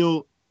Titus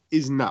O'Neil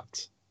is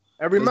not.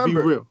 And remember,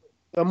 let's be real.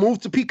 A move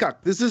to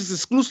Peacock. This is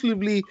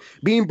exclusively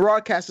being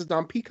broadcasted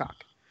on Peacock.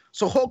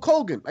 So Hulk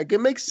Hogan, like, it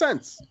makes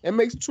sense. It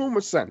makes too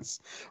much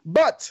sense.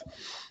 But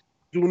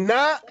do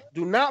not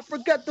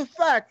forget the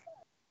fact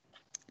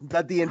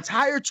that the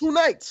entire 2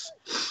 nights,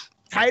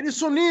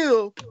 Titus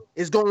O'Neil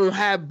is going to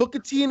have Booker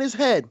T in his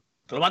head.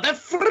 Talking about that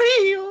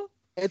frio.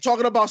 And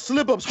talking about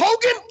slip-ups.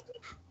 Hogan,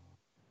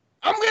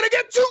 I'm going to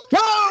get you.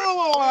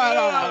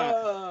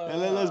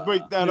 And then let's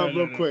break that up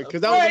real quick,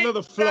 because that was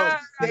another flop.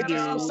 They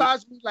just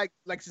massaged me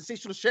like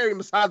Sensational Sherry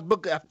massaged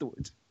Booker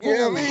afterwards. You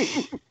know what I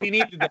mean? We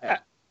needed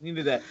that.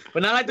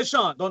 But not like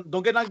Deshaun.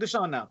 Don't get like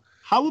Deshaun now.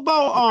 How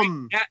about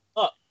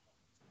Up.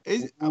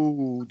 is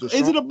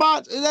it a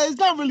botch? It's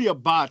not really a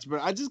botch, but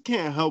I just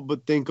can't help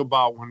but think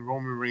about when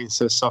Roman Reigns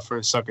says "suffer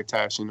and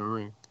succotash" in the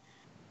ring.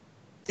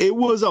 It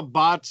was a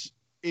botch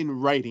in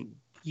writing.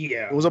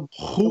 Yeah, it was a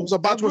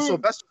botch with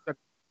Sylvester.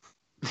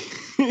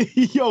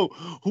 Yo,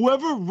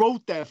 whoever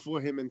wrote that for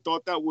him and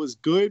thought that was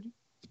good,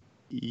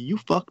 you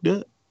fucked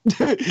up.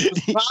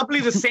 It was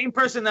probably the same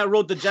person that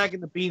wrote the Jack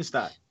and the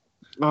Beanstalk.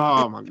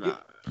 Oh my god.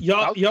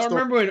 Y'all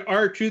remember when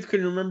R-Truth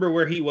couldn't remember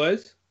where he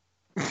was?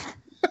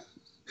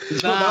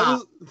 Nah,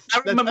 I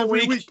remember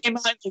when he came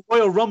out in the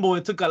Royal Rumble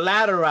and took a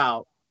ladder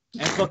out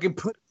and fucking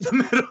put it in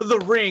the middle of the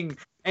ring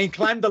and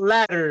climbed the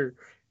ladder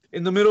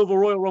in the middle of a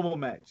Royal Rumble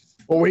match.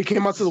 Or when he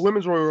came out to the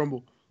Women's Royal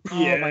Rumble.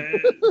 Yeah.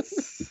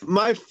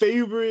 My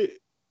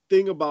favorite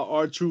thing about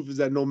R-Truth is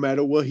that no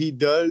matter what he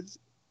does,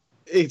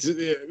 it's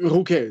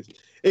who cares?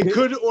 It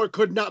could or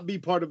could not be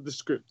part of the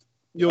script.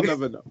 You'll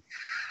never know.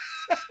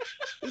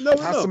 You'll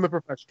never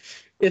know.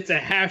 It's a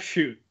half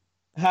shoot.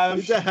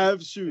 It's a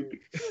half shoot.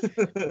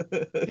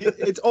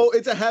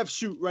 It's a half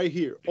shoot right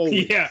here.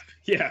 Always.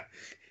 Yeah.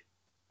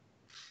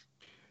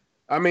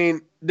 I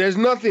mean, there's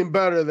nothing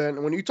better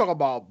than when you talk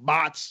about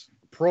bots,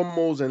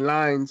 promos, and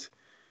lines.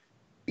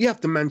 You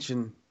have to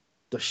mention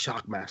the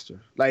Shockmaster.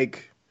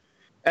 Like,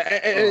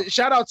 and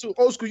shout out to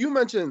Old School. You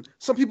mentioned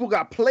some people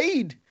got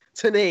played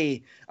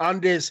today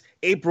on this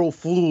April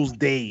Fool's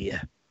Day.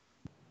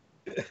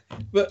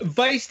 But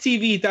Vice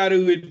TV thought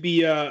it would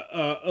be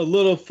a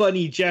little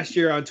funny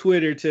gesture on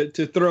Twitter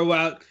to throw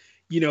out,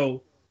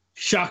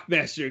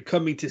 Shockmaster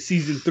coming to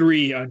season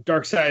 3 on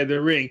Dark Side of the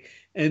Ring.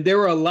 And there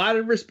were a lot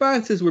of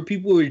responses where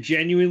people were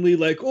genuinely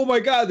like, oh my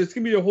God, there's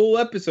going to be a whole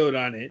episode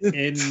on it.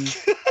 And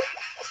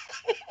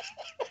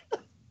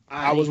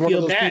I was one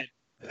of those bad.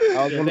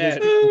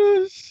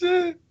 Oh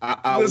shit!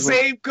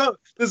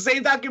 The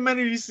same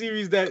documentary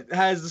series that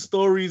has the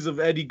stories of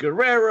Eddie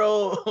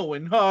Guerrero,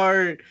 Owen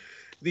Hart,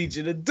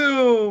 Legion of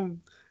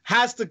Doom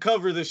has to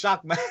cover the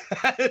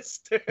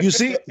Shockmaster. You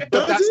see,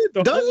 but that's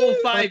the whole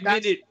 5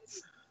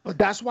 minutes. But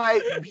that's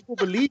why people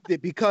believed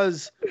it,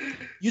 because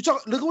look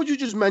at what you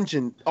just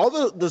mentioned. All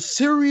the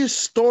serious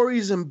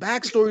stories and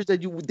backstories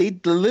that they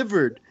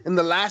delivered in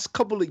the last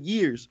couple of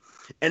years.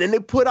 And then they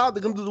put out,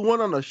 they're going to do the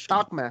one on the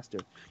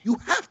Shockmaster. You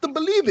have to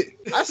believe it.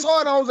 I saw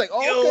it and I was like,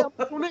 oh, okay,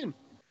 I'm tuning in.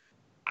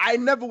 I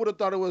never would have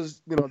thought it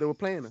was, they were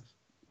playing us.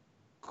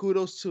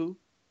 Kudos to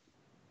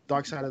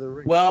Dark Side of the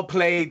Ring. Well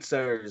played,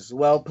 sirs.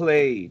 Well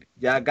played.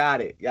 Y'all got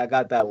it. Y'all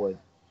got that one.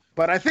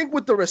 But I think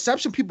with the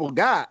reception people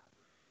got,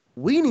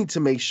 we need to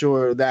make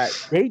sure that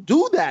they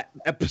do that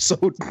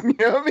episode. You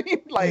know what I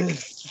mean? Like,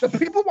 the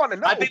people want to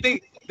know. I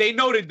think they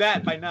noted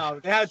that by now.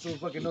 They had to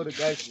fucking noted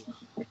that shit.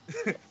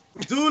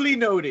 Duly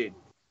noted.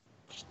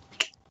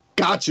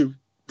 Got you.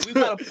 We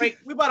about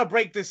to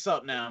break this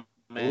up now,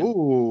 man.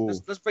 Ooh.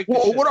 Let's break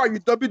this shit what up. are you,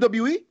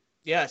 WWE?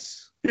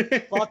 Yes.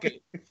 Fuck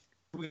it.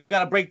 we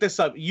gotta break this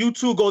up. You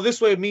two go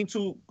this way, me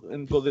two,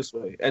 and go this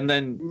way, and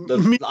then the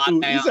Me odd too.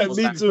 man You said goes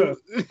me back. too.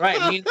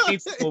 Right, me two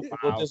go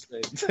Wow. this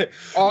way.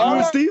 All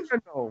I Steve?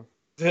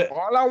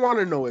 want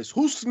to know is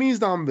who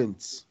sneezed on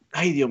Vince?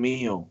 Ay, Dios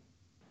mío.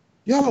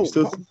 Yo,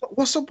 Still-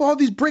 what's up with all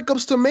these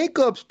breakups to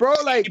makeups, bro?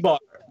 Like,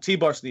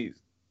 T-bar sneeze.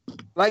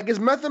 is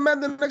Method Man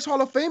the next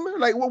Hall of Famer?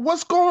 Like,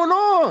 what's going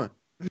on?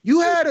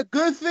 You had a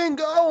good thing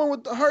going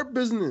with the Hurt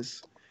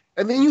business,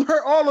 and then you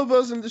hurt all of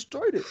us and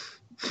destroyed it.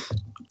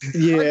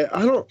 Yeah,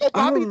 I So don't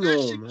Bobby know,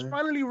 Lashley was man.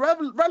 finally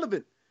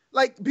relevant.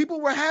 Like,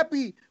 people were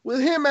happy with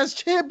him as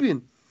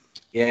champion.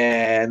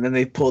 Yeah, and then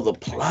they pull the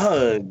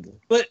plug.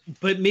 But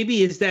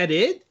maybe is that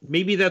it?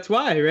 Maybe that's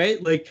why, right?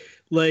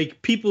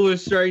 Like people are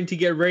starting to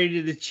get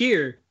ready to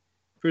cheer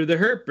for the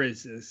Hurt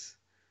business.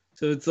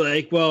 So it's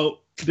like,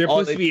 well, they're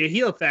supposed to be a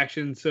heel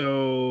faction,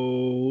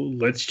 so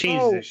let's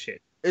change this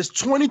shit. It's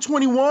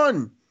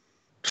 2021.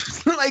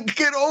 Like,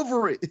 get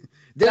over it.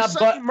 They're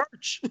selling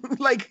merch.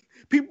 Like,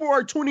 people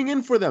are tuning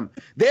in for them.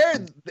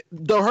 The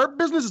Hurt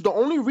business is the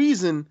only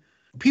reason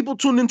people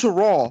tuned into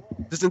Raw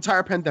this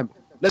entire pandemic.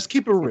 Let's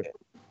keep it real.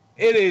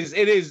 It is.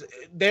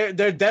 They're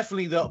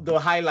definitely the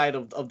highlight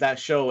of that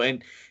show,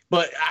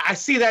 but I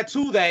see that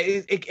too. That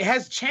it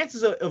has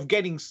chances of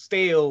getting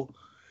stale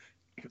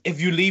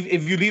if you leave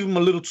them a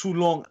little too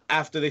long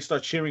after they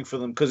start cheering for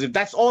them. Because if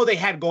that's all they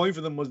had going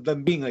for them was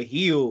them being a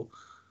heel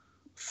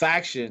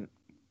faction,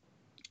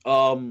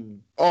 they're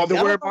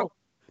worried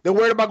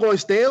about going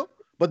stale,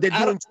 but they're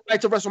doing 2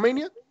 nights of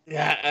WrestleMania.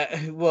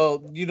 Yeah, well,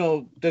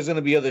 there's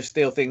gonna be other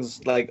stale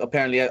things like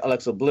apparently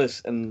Alexa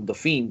Bliss and The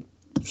Fiend.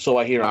 So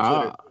I hear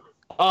on Twitter.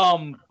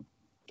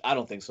 I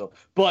don't think so,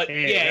 but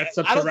yeah, that's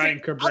up to Ryan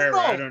Cabrera.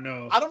 I don't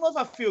know. I don't know if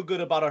I feel good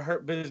about a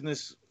Hurt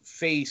Business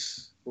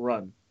face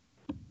run.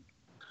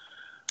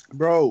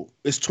 Bro,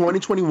 it's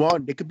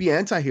 2021. They could be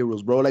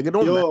anti-heroes, bro. Like, it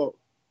don't matter.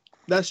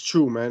 That's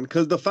true, man.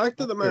 Because the fact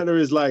of the matter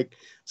is, like,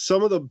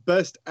 some of the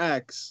best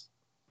acts,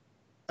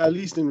 at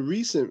least in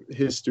recent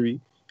history,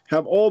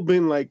 have all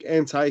been like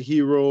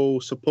anti-hero,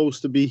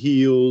 supposed to be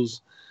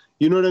heels.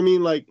 You know what I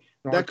mean? Like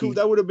that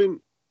would have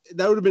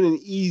been an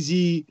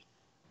easy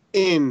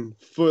in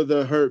for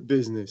the Hurt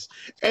business.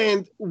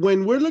 And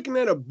when we're looking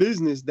at a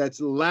business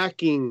that's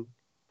lacking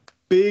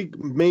big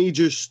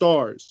major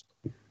stars,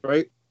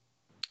 right?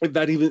 If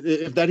that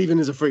even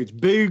is a phrase,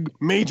 big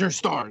major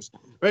stars,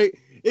 right?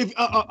 If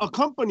a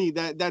company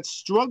that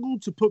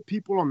struggled to put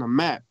people on the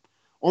map,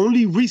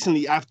 only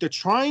recently, after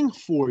trying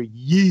for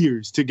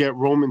years to get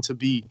Roman to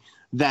be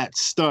that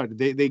stud,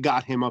 they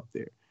got him up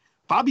there.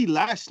 Bobby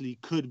Lashley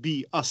could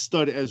be a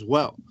stud as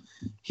well.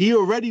 He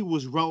already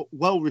was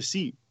well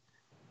received.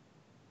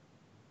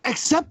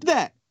 Accept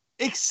that.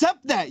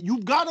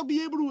 You've got to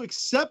be able to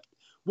accept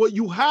what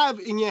you have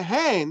in your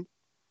hand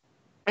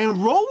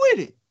and roll with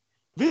it.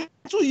 Vince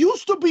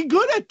used to be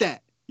good at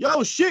that.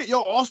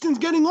 Austin's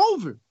getting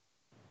over.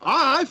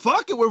 All right,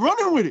 fuck it, we're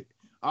running with it.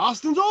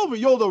 Austin's over.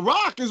 The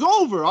Rock is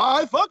over. All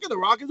right, fuck it, The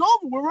Rock is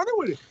over. We're running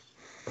with it.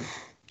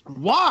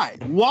 Why?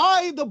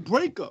 Why the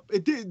breakup? They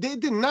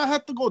did not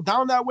have to go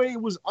down that way.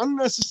 It was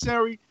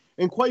unnecessary.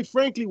 And quite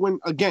frankly, when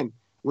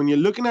you're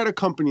looking at a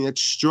company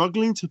that's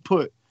struggling to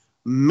put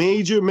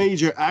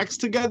major acts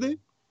together,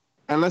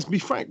 and let's be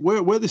frank,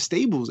 where the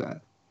stables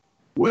at?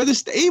 Where the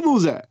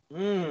stables at?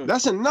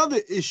 That's another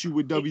issue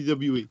with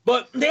WWE.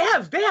 But they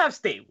have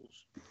stables.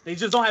 They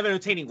just don't have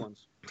entertaining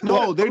ones.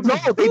 No, they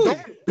don't.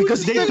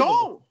 Because they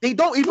don't. They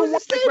don't even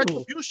want stable?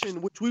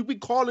 Retribution, which we've been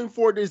calling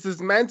for this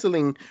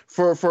dismantling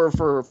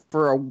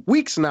for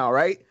weeks now,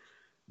 right?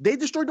 They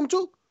destroyed them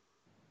too.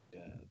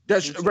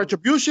 There's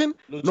Retribution,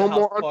 Lucha no House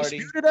more Party.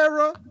 Undisputed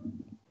Era,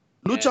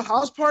 Lucha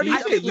House Party.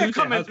 I think they're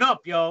coming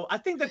up, yo. I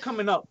think they're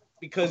coming up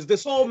because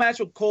this whole match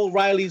with Cole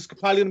Riley is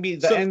probably gonna be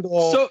the end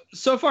all.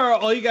 So far,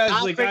 all you guys,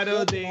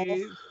 Legado,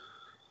 they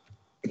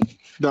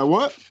That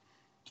what?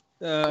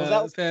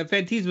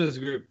 Fantasma's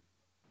group.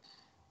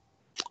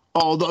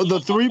 Oh, the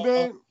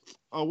 3-man.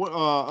 What?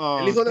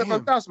 El Hijo de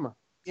Fantasma.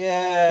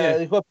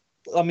 Yeah.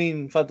 I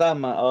mean,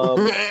 Fantasma.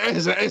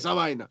 Esa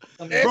vaina.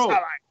 Bro.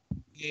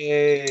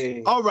 Yeah.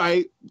 All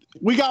right,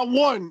 we got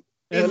one.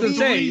 That's what I'm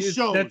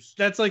saying.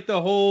 That's like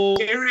the whole.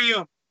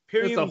 Imperium.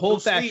 That's the whole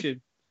don't sleep.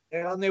 faction.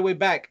 They're on their way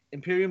back.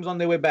 Imperium's on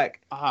their way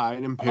back.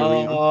 An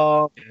Imperium.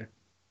 What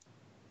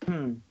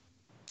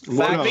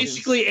else?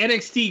 Basically,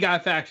 NXT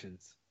got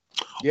factions.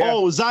 Yeah.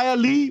 Oh, Xia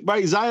Li,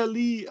 right? Xia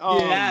Li.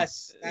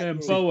 Yes. And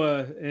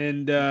Boa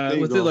and you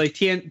was go. it like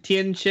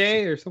Tien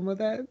Shea or something like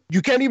that?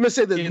 You can't even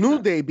say the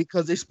New Day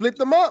because they split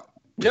them up.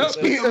 Yep.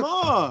 Come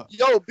on.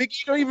 Yo, Big E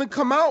don't even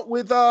come out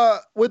with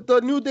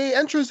the New Day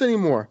entrance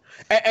anymore.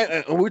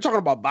 And we're talking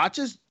about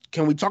botches.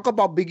 Can we talk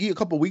about Big E a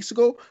couple weeks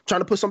ago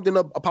trying to put something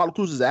up Apollo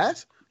Cruz's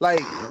ass? Like,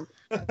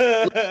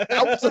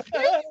 that was a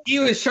thing. He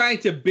was trying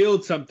to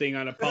build something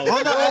on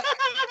Apollo.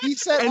 He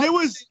said, And it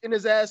was- in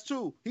his ass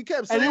too. He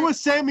kept saying, And it was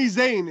Sami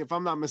Zayn, if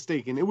I'm not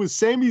mistaken. It was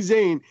Sami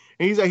Zayn,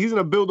 and he's like, he's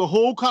gonna build a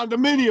whole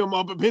condominium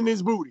up in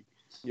his booty.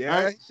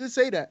 yeah, he did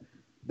say that.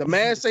 The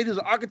man said he's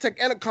an architect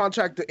and a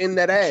contractor in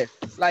that ass.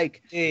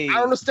 Like, Hey. I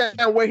don't understand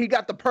where he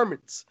got the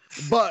permits,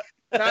 but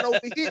not over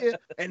here,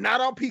 and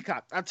not on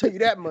Peacock. I'll tell you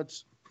that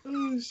much.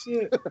 Oh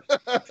shit!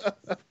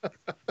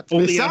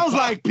 It sounds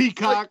like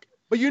Peacock.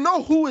 But you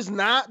know who is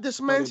not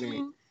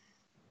dismantling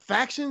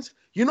factions?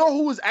 You know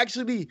who is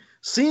actually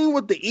seeing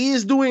what the E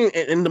is doing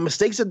and the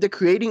mistakes that they're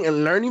creating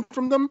and learning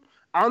from them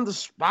on the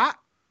spot?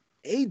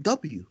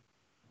 AW.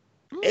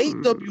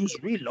 AW's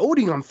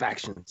reloading on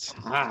factions.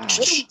 What do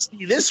we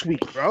see this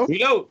week, bro?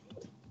 Reload.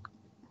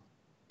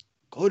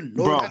 Good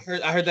Bro. lord.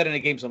 I heard that in a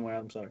game somewhere.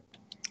 I'm sorry.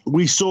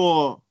 We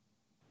saw,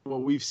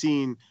 we've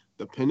seen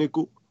the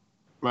Pinnacle,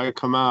 right,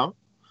 come out,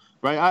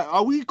 right?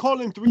 Are we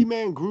calling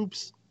 3-man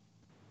groups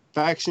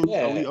factions?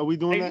 Yeah. Are we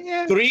doing that?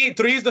 Yeah. Three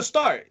is the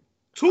start.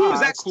 Two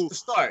is actually the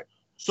start.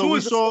 So Two we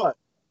is the saw start.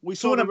 we Two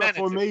saw and the a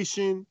manager.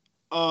 reformation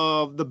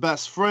of the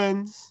best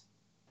friends,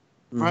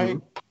 Mm-hmm. right?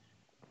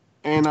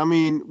 And I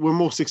mean, we're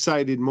most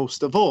excited,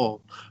 most of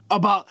all,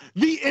 about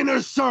the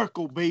inner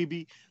circle,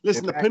 baby.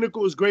 Listen, the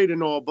Pinnacle is great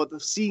and all, but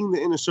seeing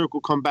the inner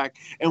circle come back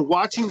and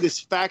watching this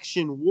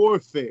faction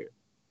warfare,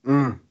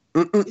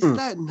 is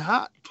that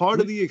not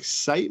part of the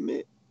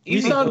excitement?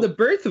 We saw the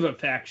birth of a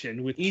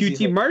faction with Easy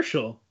QT hook.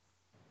 Marshall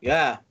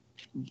Yeah.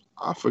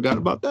 I forgot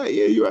about that.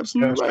 Yeah, you're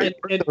absolutely right.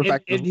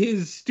 and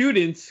his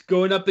students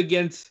going up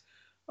against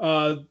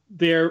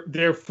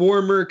their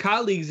former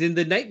colleagues in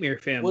the Nightmare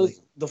family.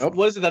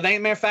 What is it? The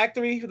Nightmare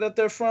Factory that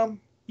they're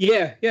from?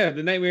 Yeah,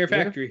 the Nightmare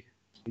Factory.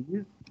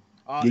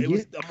 It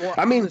was the more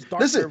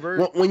listen,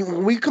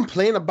 when we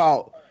complain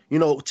about,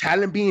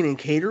 talent being in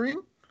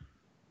catering,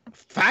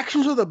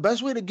 factions are the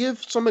best way to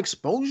give some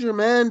exposure,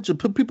 man, to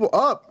put people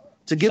up,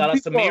 to give Shout out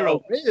to people a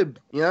Miro. rib.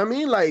 You know what I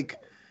mean? Like,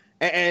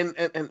 and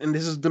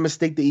this is the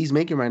mistake the E's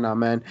making right now,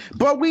 man.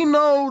 But we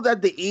know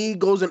that the E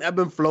goes in ebb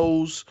and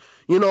flows.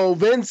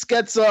 Vince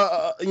gets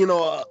a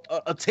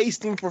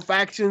tasting for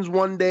factions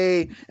one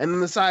day and then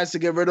decides to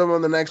get rid of them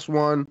on the next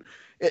one.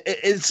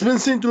 It's been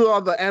seen through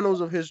all the annals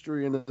of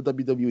history in the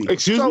WWE.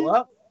 Excuse me?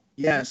 What?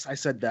 Yes, I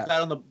said that. Is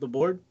that on the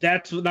board?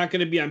 That's not going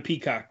to be on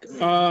Peacock.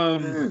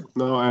 No,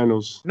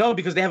 annals. No,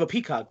 because they have a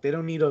Peacock. They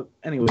don't need a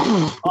anyway.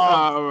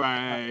 All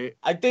right.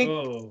 I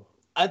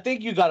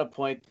think you got a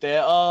point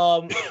there.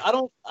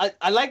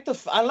 I like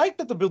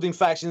that they're building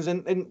factions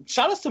and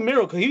shout out to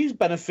Miro because he's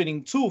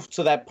benefiting too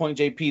to that point,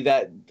 JP.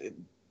 That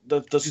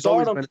the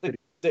stardom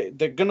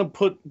they're gonna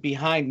put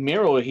behind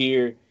Miro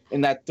here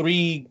in that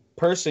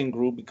 3-person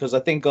group because I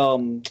think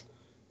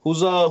who's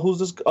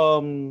this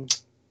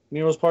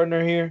Miro's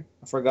partner here?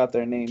 I forgot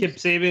their name. Kip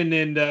Saban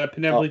and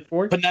Penelope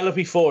Ford.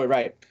 Penelope Ford,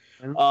 right?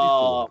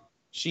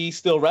 She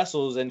still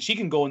wrestles and she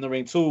can go in the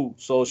ring too.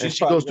 So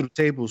She goes through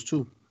tables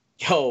too.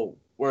 Yo,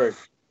 word.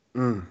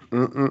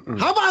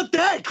 How about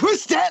that?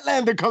 Chris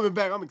Statlander coming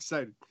back. I'm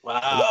excited.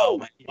 Wow,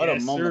 man. What a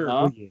Yes, moment, sir.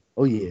 huh?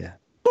 Oh yeah.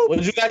 What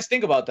did you guys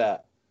think about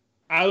that?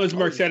 I was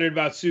more excited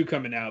about Sue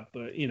coming out,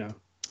 but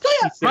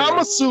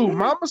Mama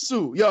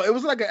Sue. Yo, it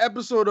was like an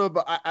episode of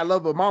I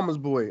Love a Mama's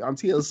Boy on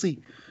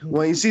TLC.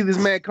 When you see this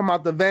man come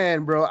out the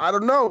van, bro, I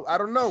don't know.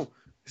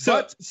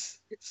 So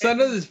I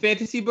know this is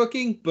fantasy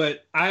booking,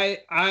 but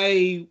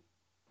I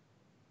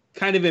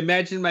kind of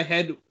imagined in my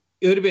head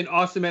it would have been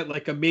awesome at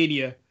like a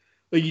Mania,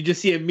 where you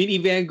just see a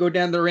minivan go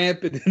down the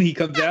ramp and then he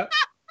comes out.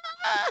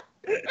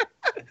 That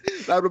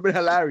would have been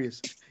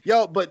hilarious.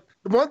 Yo, but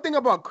the one thing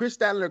about Chris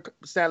Stanland,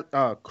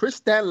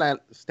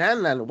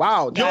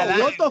 wow. Yo,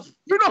 what the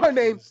you know her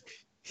name.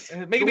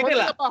 Make me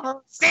about her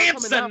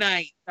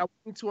Samsonite. that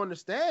we need to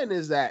understand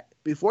is that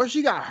before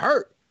she got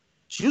hurt,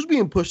 she was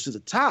being pushed to the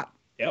top.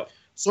 Yep.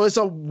 So it's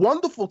a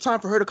wonderful time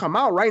for her to come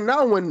out right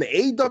now when the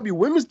AEW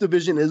women's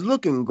division is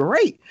looking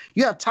great.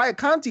 You have Taya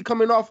Conti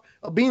coming off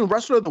of being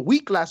wrestler of the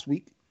week last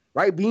week,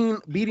 right?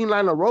 Beating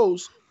Lana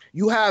Rose.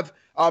 You have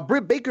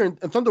Britt Baker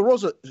and Thunder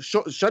Rosa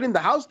shutting the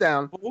house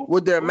down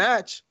with their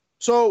match.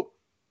 So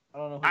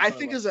I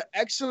think it's an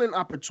excellent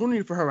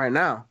opportunity for her right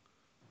now.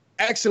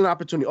 Excellent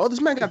opportunity. Oh, this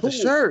man got the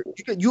shirt.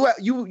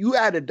 You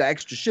added the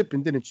extra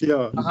shipping, didn't you?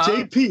 Yeah.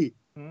 JP,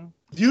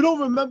 you don't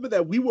remember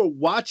that we were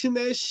watching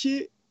that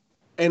shit,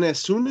 and as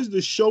soon as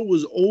the show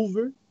was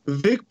over,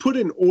 Vic put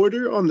an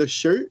order on the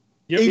shirt.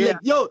 Yep.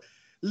 Yo,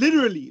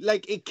 literally,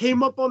 like it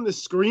came up on the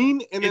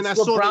screen, and then I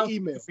saw the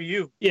email for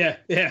you. Yeah.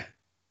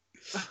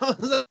 I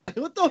was like,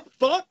 what the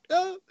fuck,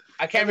 though?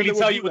 I can't really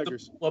tell you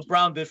what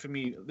Brown did for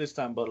me this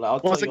time, but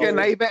I'll once tell again, you.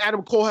 not even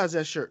Adam Cole has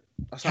that shirt.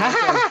 That's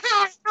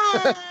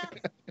how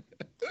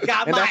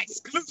Got my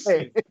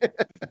exclusive.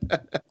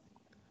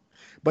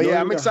 But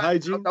yeah, I'm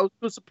excited. That was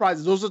two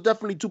surprises. Those are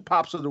definitely 2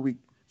 pops of the week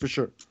for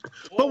sure.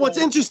 But what's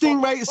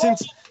interesting, right?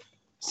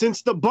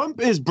 Since the bump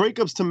is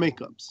breakups to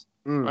makeups,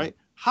 right?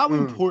 How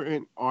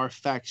important are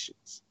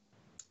factions?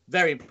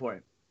 Very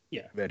important.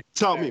 Yeah.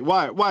 Tell me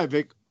why,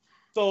 Vic?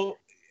 So,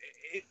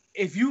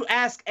 if you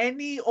ask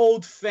any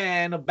old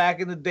fan of back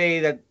in the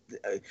day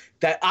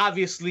that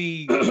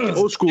obviously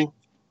old school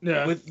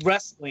with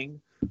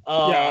wrestling,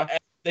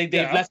 they've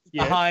left it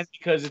behind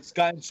because it's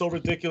gotten so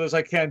ridiculous.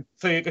 I can't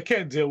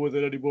deal with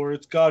it anymore.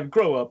 It's gone.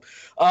 Grow up.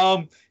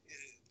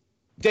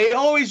 they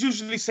always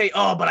usually say,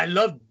 "Oh, but I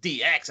loved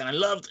DX and I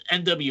loved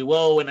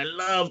NWO and I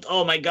loved,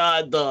 oh my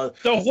God, the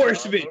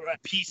Horseman,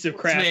 piece of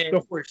crap,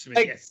 the Horseman."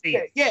 Like,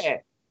 yeah.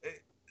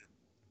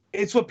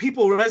 It's what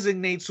people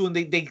resonate to, and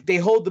they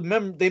hold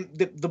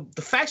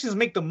the factions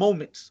make the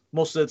moments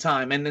most of the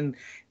time, and then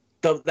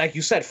like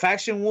you said,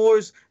 faction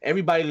wars.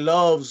 Everybody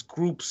loves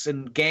groups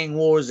and gang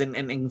wars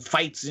and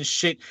fights and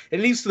shit. It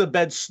leads to the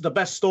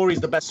best stories,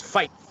 the best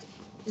fight.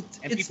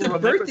 It's the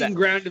birthing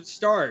ground of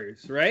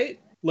stars, right?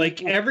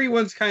 Like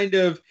everyone's kind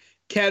of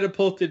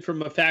catapulted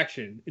from a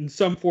faction in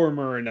some form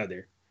or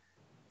another,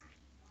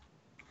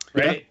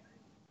 right?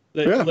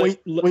 Yeah.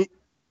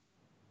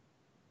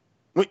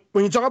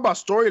 When you talk about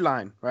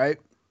storyline, right?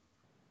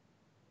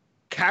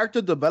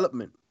 Character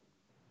development.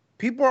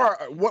 People are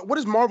what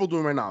is Marvel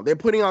doing right now? They're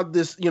putting out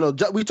this,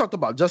 we talked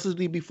about Justice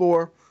League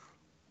before.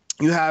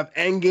 You have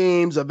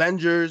Endgames,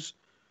 Avengers.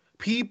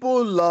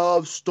 People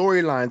love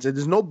storylines, and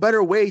there's no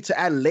better way to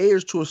add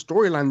layers to a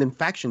storyline than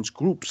factions,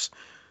 groups.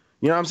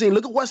 You know what I'm saying?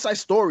 Look at West Side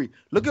Story.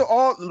 Look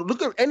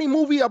at any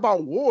movie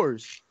about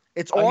wars.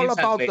 It's all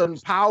about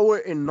the power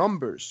in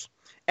numbers.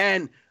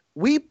 And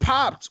we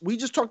just talked